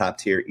various top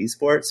tier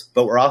esports,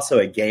 but we're also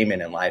a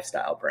gaming and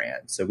lifestyle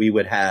brand. So we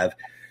would have,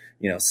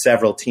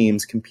 several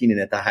teams competing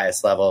at the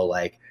highest level,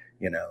 like,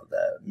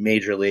 the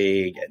Major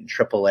League and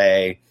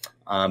AAA.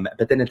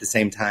 But then at the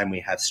same time, we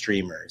have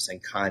streamers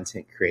and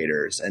content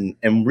creators.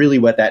 And really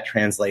what that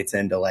translates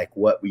into, like,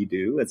 what we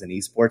do as an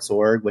esports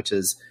org, which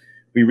is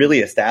we really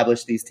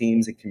establish these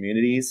teams and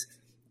communities,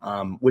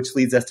 which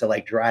leads us to,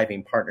 like,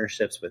 driving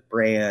partnerships with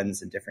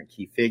brands and different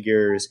key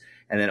figures.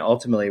 And then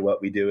ultimately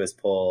what we do is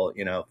pull,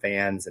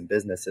 fans and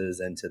businesses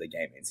into the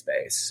gaming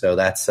space. So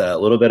that's a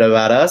little bit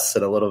about us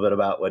and a little bit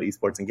about what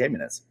esports and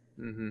gaming is.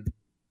 Mm-hmm.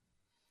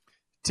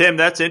 Tim,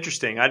 that's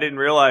interesting. I didn't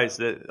realize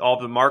that all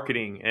the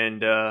marketing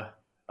and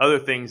other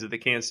things that the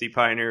Kansas City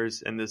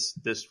Pioneers and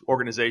this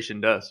organization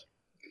does.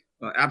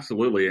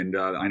 Absolutely. And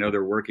I know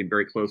they're working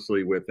very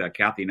closely with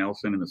Kathy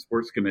Nelson and the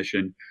Sports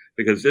Commission,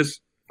 because this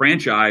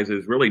franchise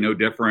is really no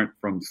different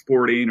from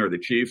Sporting or the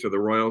Chiefs or the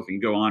Royals. You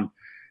can go on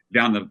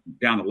down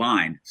the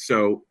line.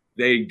 So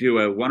they do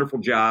a wonderful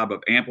job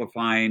of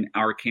amplifying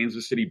our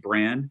Kansas City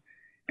brand.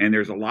 And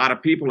there's a lot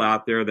of people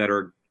out there that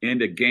are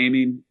into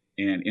gaming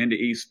and into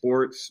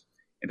esports.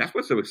 And that's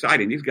what's so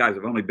exciting. These guys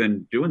have only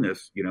been doing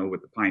this,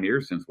 with the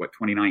Pioneers since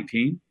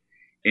 2019,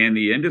 and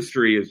the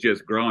industry is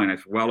just growing.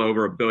 It's well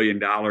over $1 billion,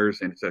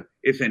 and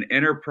it's an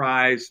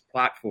enterprise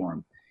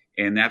platform,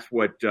 and that's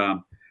what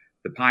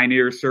the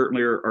Pioneers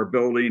certainly are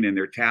building, and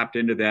they're tapped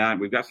into that.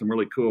 We've got some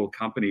really cool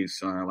companies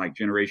like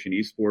Generation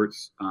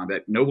Esports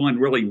that no one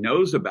really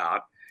knows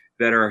about,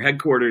 that are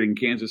headquartered in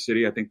Kansas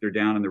City. I think they're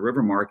down in the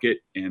River Market,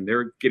 and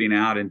they're getting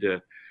out into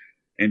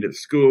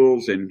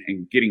schools and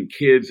getting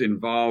kids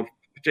involved,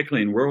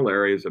 particularly in rural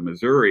areas of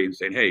Missouri, and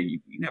saying, hey, you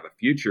can have a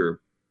future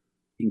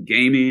in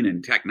gaming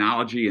and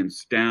technology and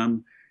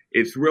STEM.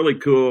 It's really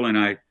cool. And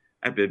I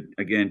have to,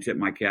 again, tip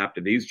my cap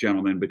to these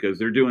gentlemen, because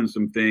they're doing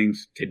some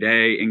things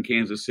today in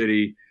Kansas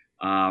City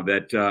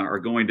that are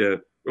going to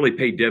really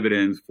pay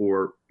dividends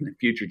for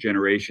future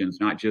generations,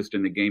 not just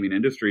in the gaming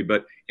industry,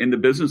 but in the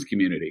business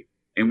community.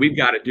 And we've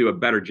got to do a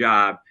better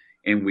job,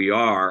 and we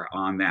are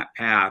on that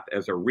path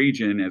as a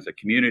region, as a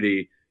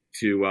community,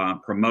 to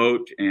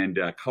promote and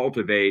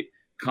cultivate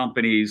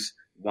companies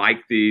like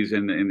these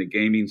in the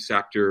gaming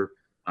sector,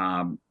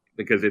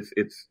 because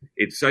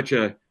it's such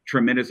a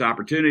tremendous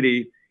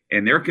opportunity,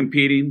 and they're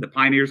competing. The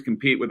Pioneers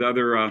compete with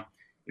other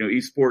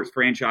esports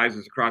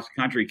franchises across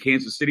the country.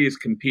 Kansas City is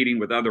competing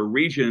with other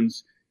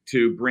regions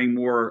to bring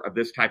more of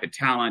this type of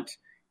talent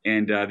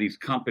and these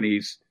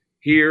companies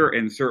here,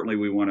 and certainly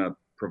we want to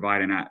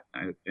provide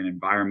an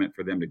environment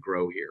for them to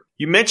grow here.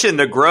 You mentioned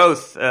the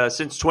growth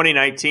since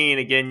 2019.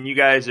 Again, you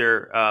guys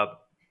are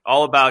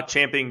all about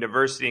championing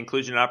diversity,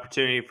 inclusion, and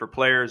opportunity for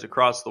players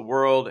across the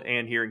world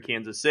and here in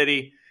Kansas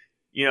City.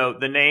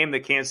 The name,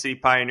 the Kansas City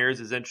Pioneers,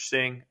 is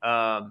interesting.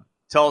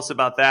 Tell us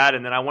about that,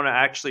 and then I want to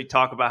actually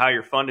talk about how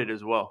you're funded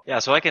as well. Yeah,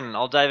 so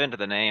I'll dive into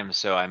the name.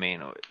 So,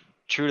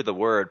 true to the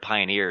word,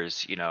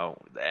 Pioneers,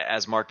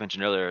 as Mark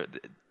mentioned earlier,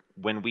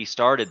 when we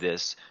started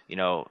this,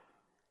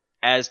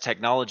 as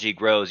technology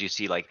grows, you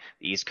see like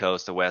the East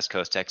Coast, the West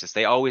Coast, Texas,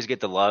 they always get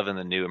the love in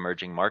the new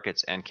emerging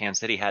markets, and Kansas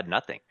City had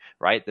nothing,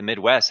 right? The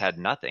Midwest had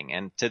nothing.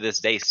 And to this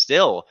day,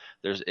 still,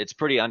 it's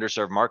pretty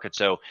underserved market.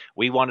 So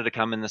we wanted to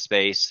come in the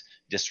space,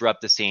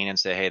 disrupt the scene, and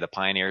say, hey, the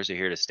Pioneers are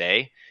here to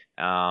stay.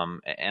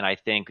 And I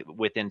think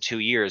within 2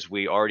 years,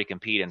 we already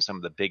compete in some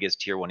of the biggest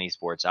tier 1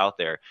 esports out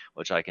there,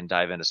 which I can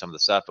dive into some of the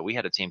stuff. But we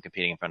had a team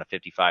competing in front of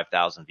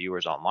 55,000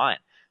 viewers online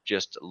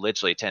just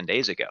literally 10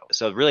 days ago.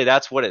 So really,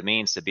 that's what it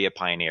means to be a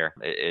pioneer,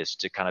 is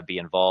to kind of be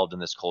involved in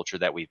this culture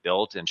that we've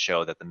built and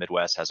show that the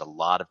Midwest has a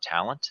lot of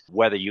talent,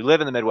 whether you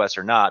live in the Midwest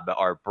or not. But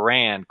our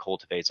brand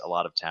cultivates a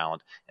lot of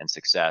talent and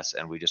success.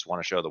 And we just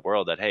want to show the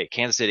world that, hey,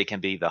 Kansas City can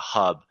be the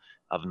hub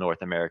of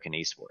North American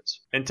esports.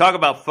 And talk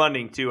about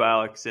funding too,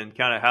 Alex, and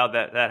kind of how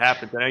that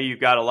happens. I know you've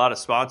got a lot of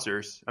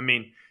sponsors.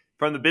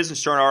 From the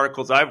Business Journal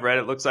articles I've read,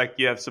 it looks like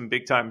you have some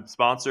big time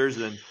sponsors,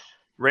 and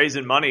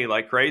raising money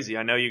like crazy.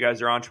 I know you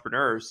guys are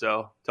entrepreneurs,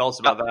 so tell us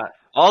about that.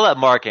 I'll let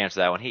Mark answer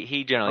that one.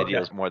 He generally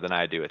deals more than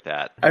I do with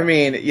that. I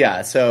mean,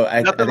 yeah. So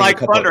nothing like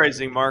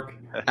fundraising, Mark.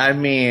 I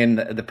mean,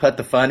 put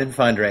the fun in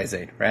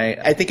fundraising, right?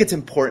 I think it's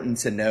important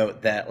to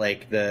note that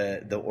like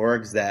the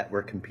orgs that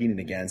we're competing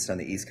against on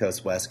the East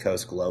Coast, West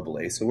Coast,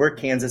 globally. So we're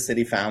Kansas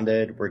City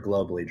founded. We're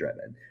globally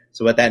driven.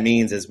 So what that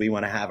means is we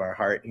want to have our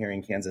heart here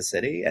in Kansas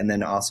City, and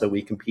then also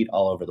we compete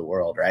all over the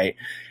world, right?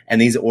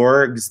 And these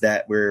organizations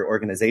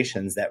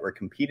that we're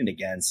competing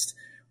against,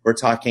 we're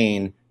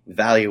talking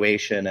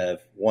valuation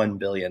of $1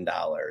 billion.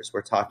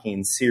 We're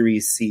talking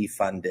Series C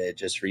funded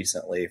just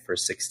recently for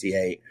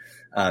 $68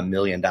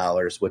 million,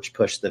 which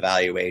pushed the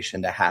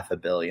valuation to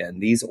 $500 million.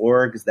 These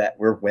orgs that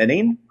we're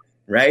winning,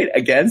 right,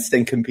 against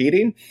and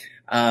competing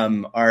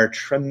are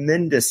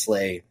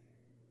tremendously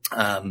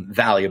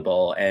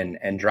valuable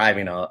and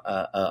driving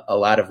a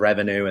lot of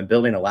revenue and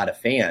building a lot of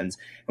fans.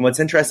 And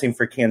what's interesting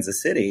for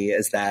Kansas City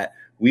is that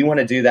we want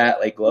to do that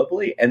like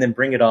globally and then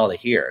bring it all to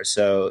here.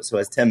 So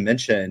as Tim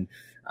mentioned,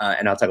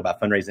 and I'll talk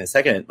about fundraising in a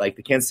second, like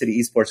the Kansas City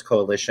Esports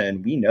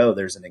Coalition, we know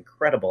there's an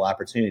incredible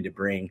opportunity to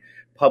bring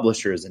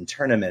publishers and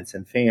tournaments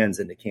and fans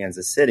into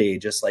Kansas City,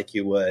 just like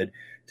you would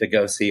to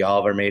go see all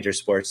of our major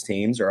sports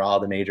teams or all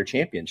the major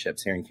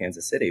championships here in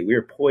Kansas City. We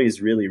are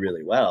poised really,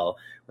 really well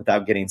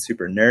without getting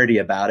super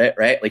nerdy about it,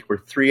 right? Like we're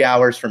 3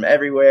 hours from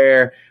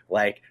everywhere,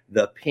 like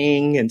the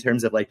ping in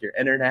terms of like your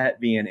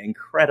internet being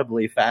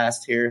incredibly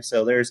fast here.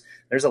 So there's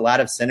a lot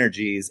of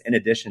synergies in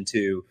addition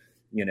to,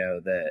 you know,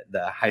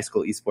 the high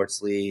school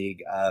esports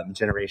league,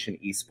 Generation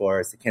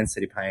Esports, the Kansas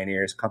City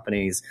Pioneers,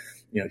 companies,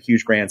 you know,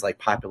 huge brands like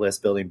Populous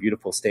building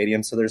beautiful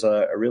stadiums. So there's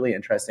a really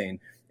interesting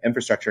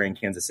infrastructure in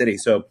Kansas City.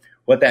 So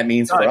what that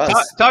means for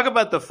us. Talk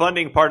about the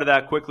funding part of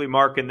that quickly,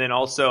 Mark. And then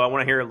also I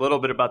want to hear a little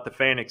bit about the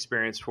fan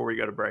experience before we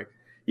go to break.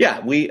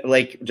 Yeah, we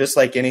just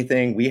like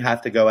anything, we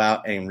have to go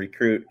out and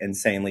recruit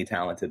insanely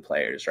talented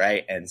players,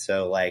 right? And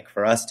so like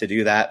for us to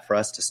do that, for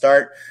us to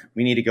start,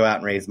 we need to go out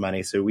and raise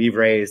money. So we've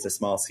raised a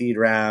small seed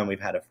round. We've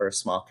had a first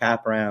small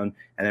cap round.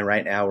 And then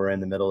right now we're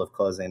in the middle of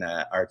closing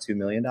our $2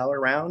 million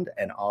round.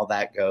 And all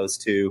that goes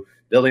to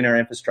building our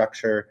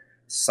infrastructure,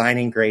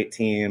 signing great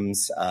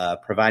teams,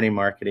 providing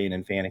marketing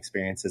and fan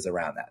experiences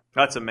around that.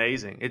 That's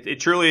amazing. It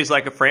truly is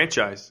like a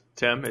franchise,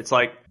 Tim. It's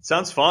like, it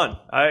sounds fun.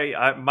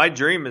 My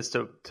dream is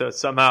to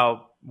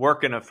somehow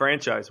work in a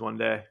franchise one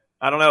day.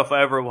 I don't know if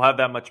I ever will have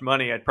that much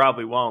money. I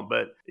probably won't,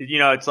 but you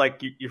know, it's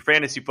like your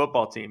fantasy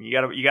football team. You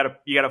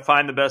gotta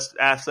find the best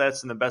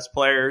assets and the best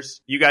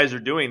players. You guys are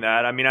doing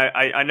that. I mean,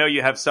 I know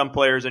you have some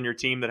players on your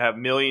team that have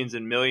millions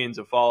and millions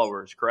of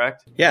followers,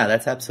 correct? Yeah,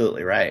 that's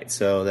absolutely right.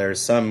 So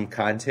there's some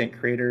content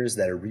creators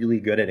that are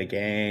really good at a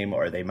game,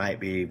 or they might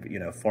be, you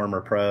know,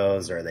 former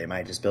pros, or they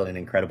might just build an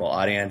incredible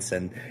audience,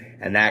 and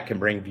that can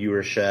bring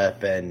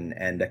viewership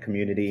and a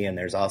community. And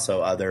there's also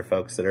other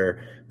folks that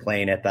are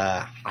playing at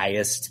the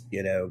highest,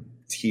 you know,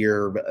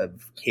 tier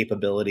of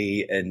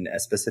capability in a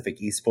specific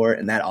esport,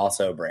 and that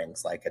also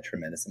brings like a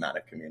tremendous amount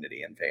of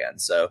community and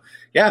fans. So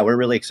yeah, we're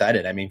really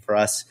excited. I mean, for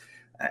us,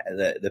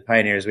 the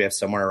Pioneers, we have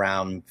somewhere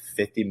around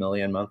 50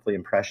 million monthly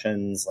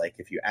impressions. Like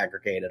if you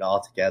aggregate it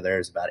all together,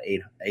 it's about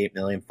 8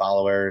 million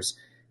followers.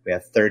 We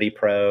have 30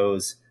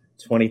 pros,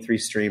 23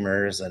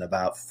 streamers, and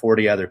about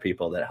 40 other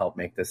people that help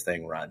make this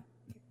thing run.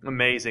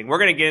 Amazing. We're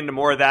going to get into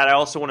more of that. I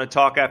also want to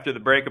talk after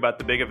the break about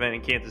the big event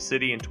in Kansas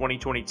City in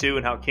 2022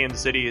 and how Kansas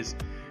City is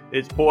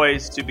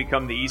poised to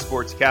become the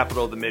esports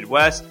capital of the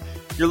Midwest.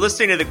 You're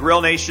listening to the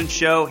Grill Nation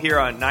Show here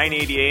on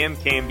 980 AM,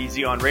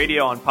 KMBZ on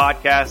radio, on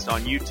podcast,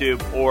 on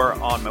YouTube, or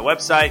on my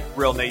website,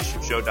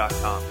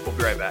 grillnationshow.com. We'll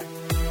be right back.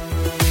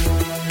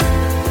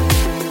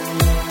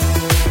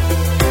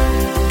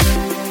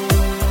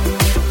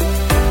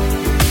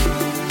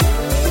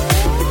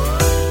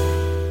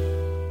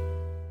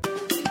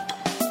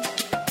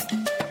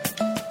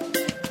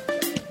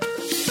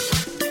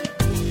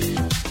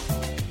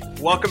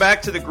 Welcome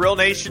back to the Grill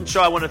Nation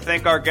Show. I want to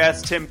thank our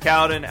guests, Tim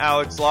Cowden,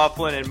 Alex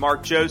Laughlin, and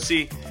Mark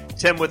Josie.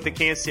 Tim with the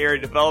Kansas City Area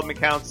Development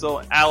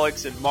Council,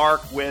 Alex and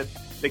Mark with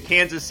the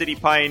Kansas City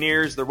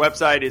Pioneers. Their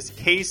website is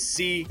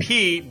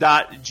kcp.gg.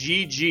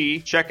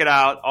 Check it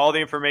out. All the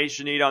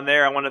information you need on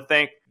there. I want to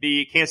thank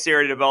the Kansas City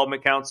Area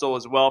Development Council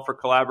as well for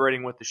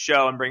collaborating with the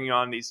show and bringing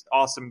on these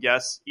awesome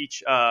guests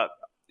each a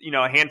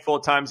handful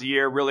of times a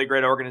year. Really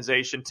great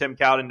organization. Tim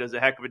Cowden does a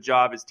heck of a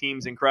job. His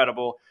team's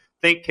incredible.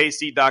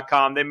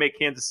 ThinkKC.com. They make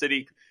Kansas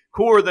City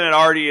cooler than it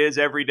already is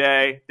every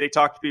day. They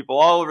talk to people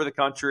all over the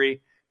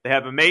country. They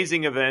have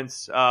amazing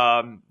events.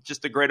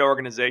 Just a great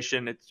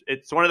organization.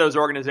 It's one of those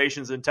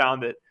organizations in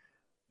town that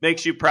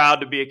makes you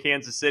proud to be a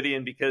Kansas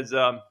Cityan because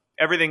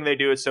everything they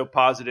do is so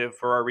positive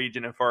for our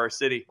region and for our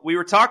city. We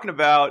were talking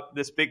about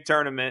this big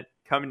tournament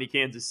coming to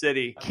Kansas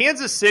City.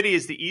 Kansas City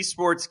is the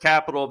esports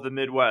capital of the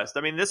Midwest.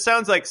 I mean, this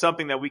sounds like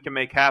something that we can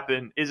make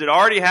happen. Is it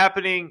already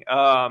happening?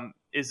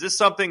 Is this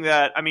something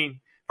that, I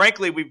mean,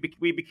 frankly,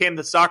 we became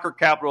the soccer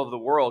capital of the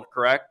world,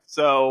 correct?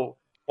 So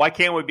why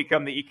can't we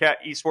become the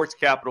esports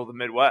capital of the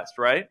Midwest,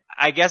 right?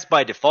 I guess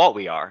by default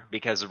we are,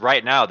 because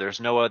right now there's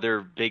no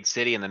other big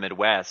city in the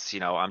Midwest.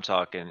 I'm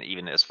talking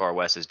even as far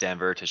west as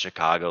Denver to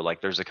Chicago.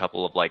 Like there's a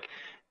couple of like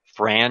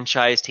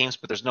franchise teams,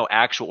 but there's no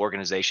actual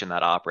organization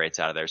that operates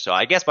out of there. So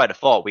I guess by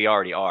default we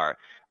already are.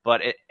 But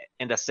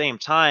in the same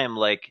time,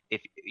 like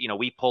if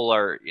we pull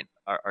our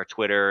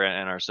Twitter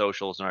and our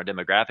socials and our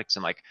demographics,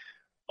 and like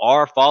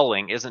our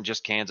following isn't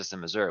just Kansas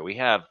and Missouri. We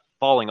have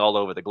following all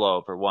over the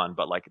globe for one,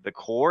 but like the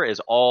core is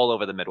all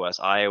over the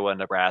Midwest: Iowa,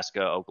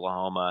 Nebraska,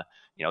 Oklahoma,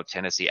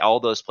 Tennessee, all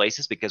those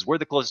places, because we're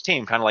the closest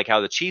team, kind of like how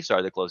the Chiefs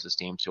are the closest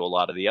team to a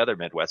lot of the other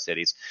Midwest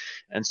cities.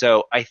 And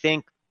so I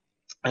think,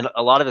 and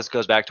a lot of this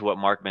goes back to what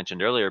Mark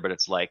mentioned earlier, but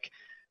it's like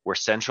we're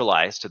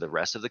centralized to the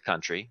rest of the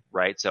country,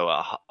 right? So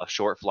a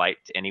short flight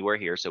to anywhere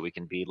here, so we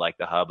can be like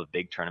the hub of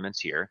big tournaments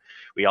here.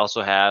 We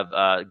also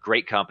have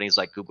great companies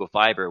like Google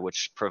Fiber,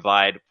 which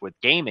provide with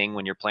gaming.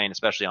 When you're playing,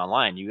 especially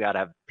online, you got to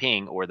have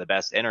ping or the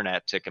best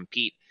internet to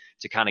compete,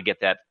 to kind of get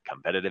that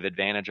competitive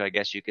advantage, I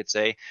guess you could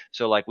say.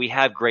 So like we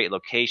have great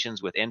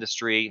locations with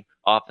industry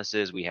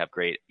offices. We have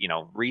great,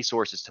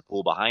 resources to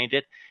pull behind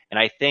it. And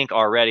I think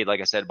already,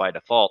 like I said, by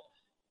default,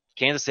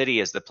 Kansas City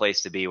is the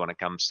place to be when it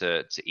comes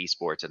to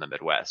esports in the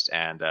Midwest.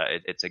 And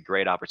it's a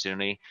great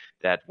opportunity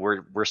that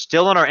we're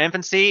still in our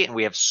infancy, and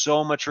we have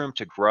so much room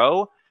to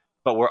grow,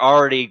 but we're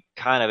already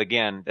kind of,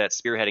 again, that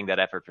spearheading that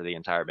effort for the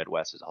entire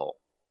Midwest as a whole.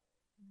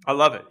 I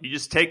love it. You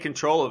just take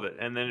control of it,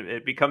 and then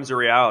it becomes a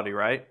reality,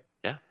 right?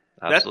 Yeah,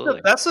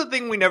 absolutely. That's the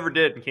thing we never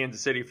did in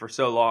Kansas City for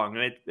so long.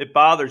 And it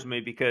bothers me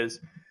because,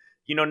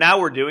 now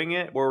we're doing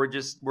it where we're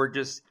just,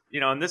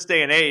 in this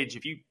day and age,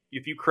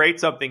 if you create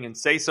something and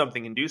say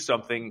something and do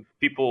something,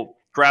 people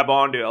grab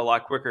onto it a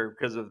lot quicker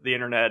because of the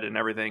internet and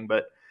everything.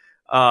 But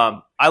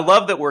I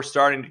love that we're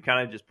starting to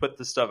kind of just put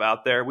this stuff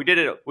out there. We did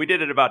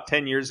it about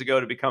 10 years ago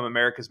to become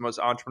America's most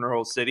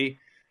entrepreneurial city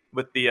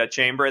with the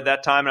chamber at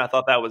that time. And I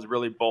thought that was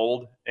really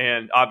bold.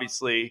 And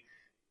obviously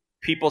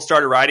people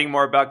started writing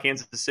more about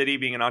Kansas City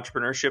being an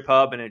entrepreneurship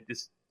hub. And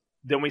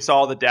then we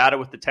saw the data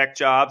with the tech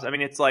jobs. I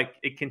mean, it's like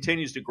it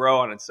continues to grow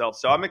on itself.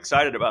 So I'm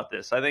excited about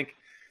this. I think,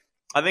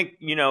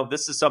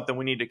 this is something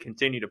we need to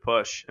continue to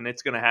push, and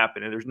it's going to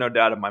happen. And there's no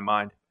doubt in my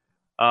mind.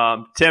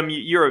 Tim,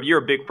 you're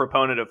a big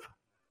proponent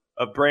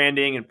of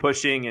branding and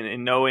pushing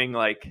and knowing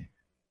like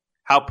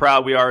how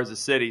proud we are as a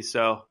city.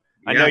 So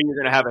I know you're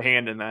going to have a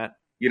hand in that.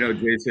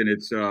 Jason,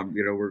 it's,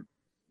 we're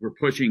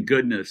pushing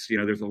goodness.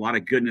 There's a lot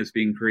of goodness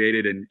being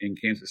created in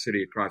Kansas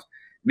City across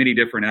many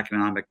different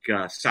economic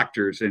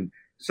sectors. And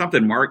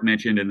something Mark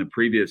mentioned in the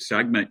previous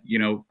segment,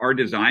 our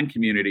design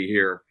community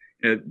here,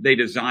 they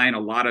design a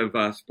lot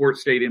of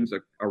sports stadiums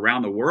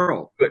around the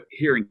world, but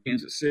here in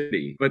Kansas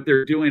City, but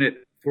they're doing it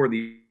for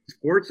the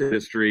sports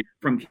industry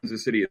from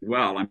Kansas City as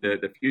well.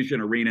 The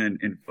Fusion Arena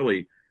in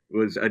Philly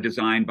was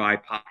designed by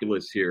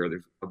Populous here.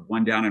 There's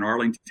one down in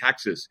Arlington,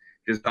 Texas,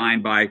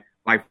 designed by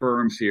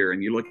firms here.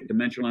 And you look at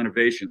Dimensional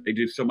Innovation, they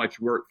do so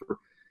much work for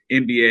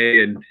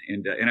NBA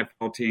and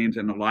NFL teams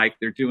and the like.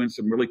 They're doing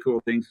some really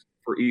cool things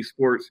for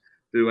esports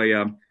through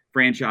a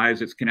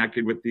franchise that's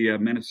connected with the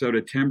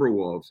Minnesota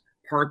Timberwolves.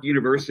 Park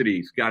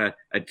University's got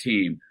a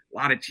team. A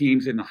lot of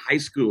teams in the high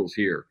schools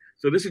here.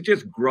 So this is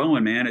just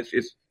growing, man.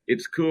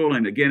 It's cool.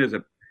 And again,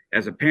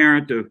 as a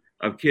parent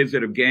of kids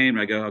that have gamed,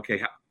 I go,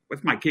 okay,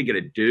 what's my kid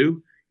gonna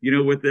do?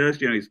 With this,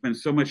 he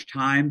spends so much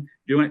time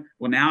doing it.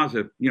 Well, now as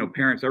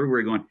parents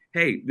everywhere going,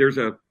 hey, there's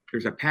a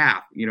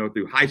path,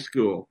 through high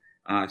school,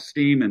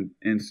 STEAM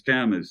and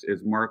STEM, as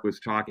Mark was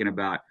talking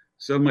about.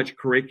 So much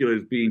curricula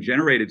is being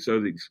generated. So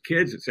these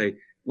kids that say,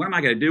 what am I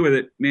going to do with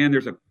it? Man,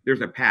 there's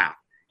a path,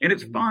 and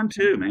it's fun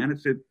too, man.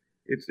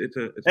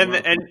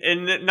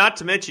 And not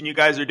to mention, you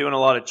guys are doing a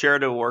lot of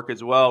charitable work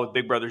as well with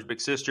Big Brothers Big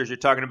Sisters. You're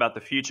talking about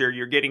the future.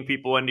 You're getting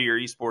people into your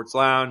esports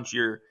lounge.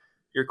 You're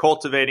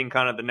cultivating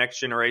kind of the next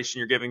generation.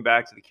 You're giving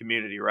back to the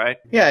community, right?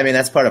 Yeah, I mean,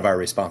 that's part of our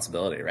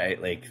responsibility, right?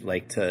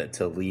 Like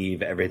to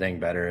leave everything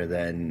better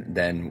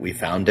than we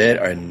found it,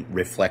 and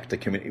reflect the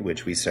community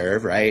which we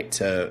serve, right?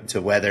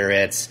 To whether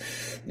it's,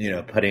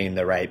 putting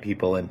the right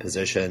people in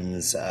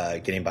positions,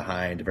 getting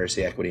behind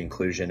diversity, equity,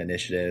 inclusion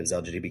initiatives,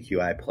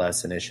 LGBTQI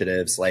plus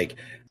initiatives, like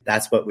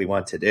that's what we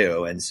want to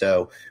do. And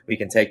so we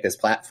can take this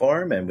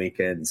platform and we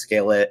can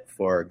scale it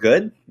for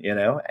good,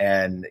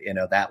 and,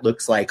 that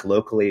looks like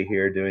locally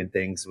here doing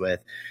things with,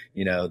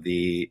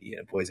 the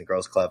Boys and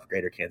Girls Club of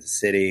Greater Kansas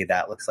City.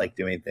 That looks like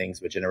doing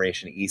things with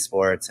Generation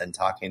Esports and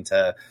talking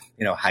to,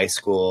 high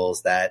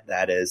schools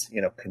that is,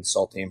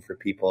 consulting for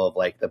people of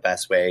like the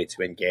best way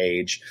to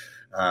engage,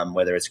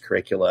 whether it's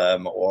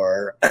curriculum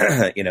or,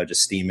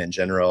 just STEAM in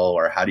general,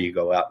 or how do you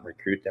go out and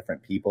recruit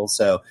different people.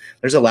 So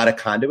there's a lot of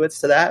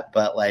conduits to that.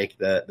 But like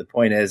the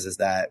point is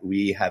that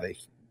we have a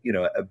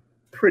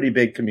pretty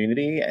big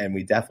community, and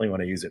we definitely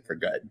want to use it for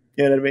good.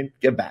 You know what I mean?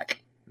 Give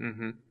back.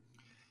 Mm-hmm.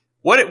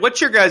 What's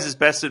your guys'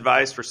 best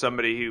advice for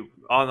somebody who,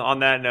 on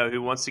that note,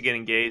 who wants to get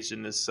engaged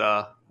in this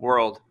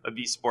world of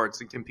esports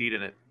and compete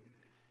in it?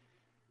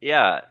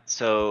 Yeah.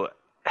 So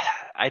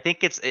I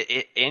think it's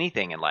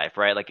anything in life,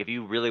 right? Like if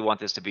you really want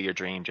this to be your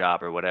dream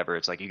job or whatever,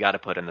 it's like you got to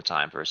put in the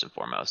time first and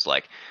foremost.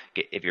 Like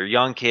if you're a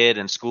young kid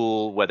in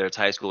school, whether it's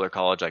high school or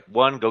college, like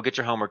one, go get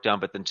your homework done,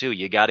 but then two,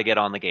 you got to get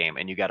on the game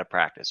and you got to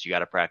practice. You got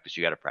to practice.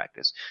 You got to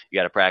practice. You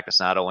got to practice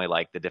not only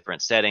like the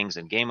different settings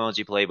and game modes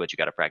you play, but you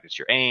got to practice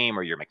your aim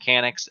or your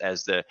mechanics,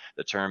 as the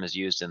term is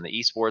used in the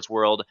esports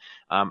world.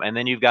 And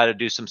then you've got to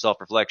do some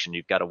self-reflection.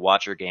 You've got to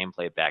watch your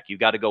gameplay back. You've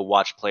got to go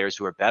watch players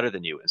who are better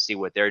than you and see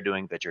what they're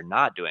doing that you're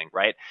not doing,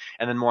 right?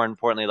 And then more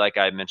importantly, like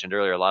I mentioned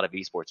earlier, a lot of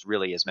esports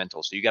really is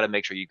mental. So you got to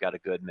make sure you've got a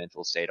good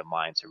mental state of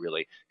mind to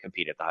really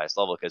compete at the highest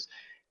level, because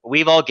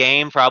we've all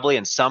gamed probably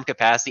in some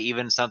capacity,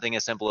 even something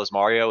as simple as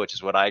Mario, which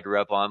is what I grew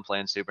up on,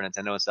 playing Super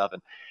Nintendo and stuff.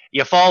 And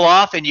you fall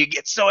off and you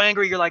get so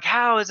angry. You're like,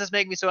 how does this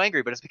make me so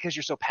angry? But it's because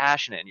you're so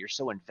passionate and you're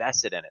so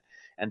invested in it.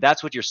 And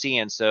that's what you're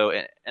seeing. So,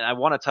 and I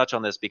want to touch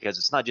on this because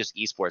it's not just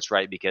esports,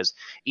 right? Because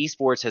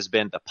esports has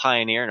been the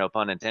pioneer, no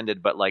pun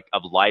intended, but like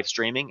of live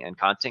streaming and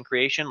content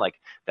creation. Like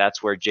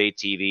that's where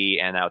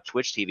JTV and now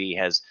Twitch TV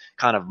has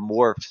kind of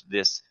morphed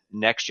this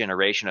next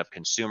generation of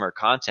consumer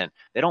content.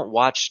 They don't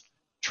watch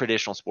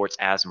traditional sports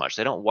as much.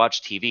 They don't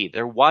watch TV.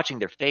 They're watching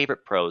their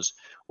favorite pros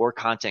or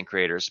content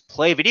creators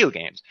play video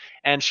games.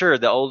 And sure,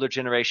 the older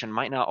generation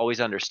might not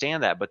always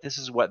understand that, but this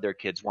is what their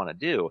kids want to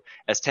do.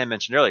 As Tim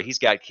mentioned earlier, he's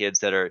got kids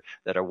that are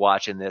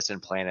watching this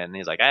and playing it, and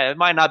he's like, it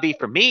might not be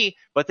for me,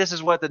 but this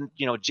is what the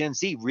Gen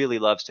Z really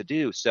loves to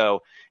do.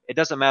 So it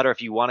doesn't matter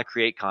if you want to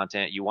create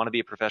content, you want to be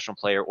a professional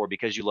player, or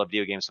because you love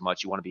video games so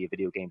much, you want to be a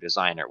video game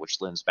designer,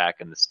 which lends back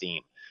into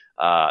Steam.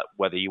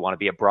 Whether you want to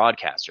be a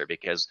broadcaster,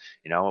 because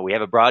we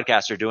have a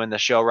broadcaster doing the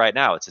show right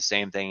now. It's the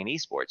same thing in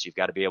esports. You've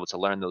got to be able to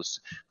learn those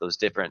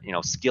different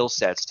skill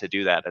sets to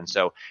do that. And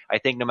so I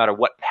think no matter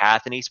what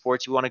path in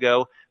esports you want to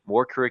go,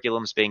 more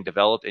curriculum's being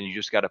developed, and you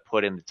just got to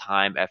put in the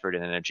time, effort,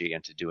 and energy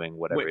into doing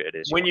whatever it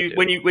is. When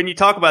you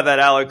talk about that,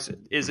 Alex,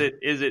 is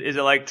it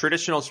like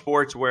traditional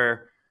sports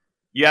where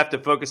you have to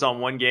focus on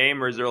one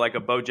game, or is there like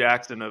a Bo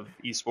Jackson of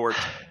esports?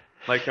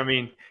 Like, I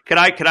mean, could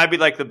I be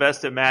like the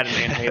best at Madden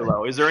and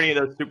Halo? Is there any of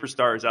those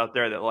superstars out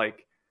there that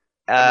like,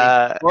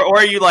 or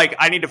are you like,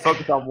 I need to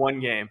focus on one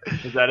game?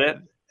 Is that it?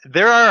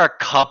 There are a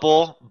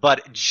couple,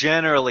 but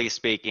generally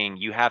speaking,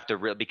 you have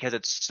to because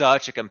it's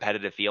such a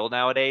competitive field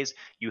nowadays,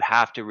 you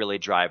have to really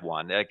drive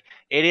one. Like,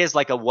 it is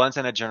like a once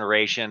in a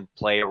generation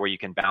player where you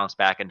can bounce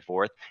back and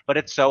forth, but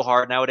it's so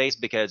hard nowadays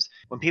because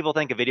when people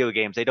think of video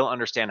games, they don't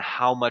understand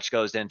how much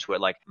goes into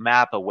it, like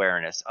map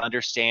awareness,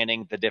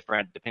 understanding the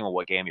different, depending on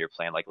what game you're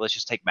playing. Like, let's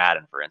just take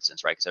Madden, for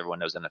instance, right? Because everyone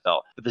knows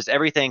NFL. But there's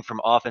everything from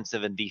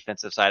offensive and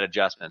defensive side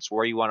adjustments,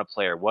 where you want to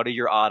play, what are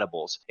your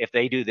audibles? If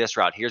they do this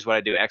route, here's what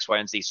I do, X, Y,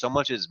 and Z. So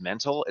much is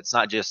mental. It's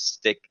not just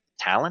stick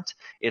talent.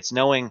 It's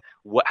knowing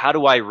how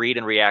do I read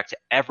and react to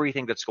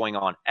everything that's going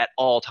on at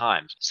all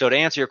times. So to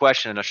answer your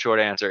question in a short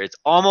answer, it's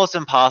almost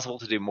impossible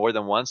to do more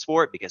than one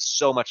sport because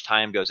so much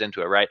time goes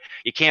into it, right?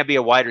 You can't be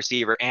a wide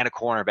receiver and a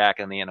cornerback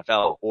in the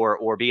NFL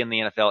or be in the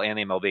NFL and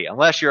the MLB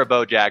unless you're a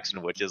Bo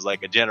Jackson, which is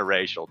like a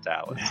generational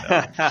talent.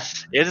 So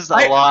it is a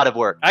lot of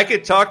work. I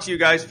could talk to you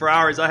guys for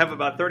hours. I have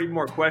about 30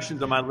 more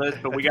questions on my list,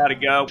 but we got to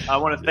go. I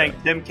want to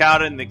thank Tim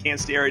Cowden, the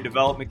Kansas City Area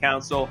Development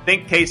Council,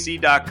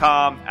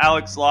 ThinkKC.com,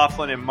 Alex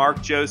Laughlin, and Mark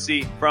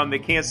Josie from the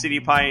Kansas City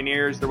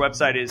Pioneers. Their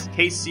website is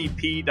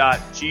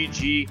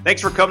kcp.gg.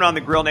 Thanks for coming on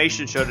the Grill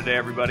Nation show today,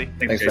 everybody.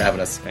 Thanks for having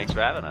us. Thanks for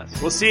having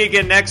us. We'll see you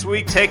again next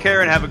week. Take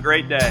care and have a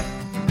great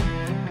day.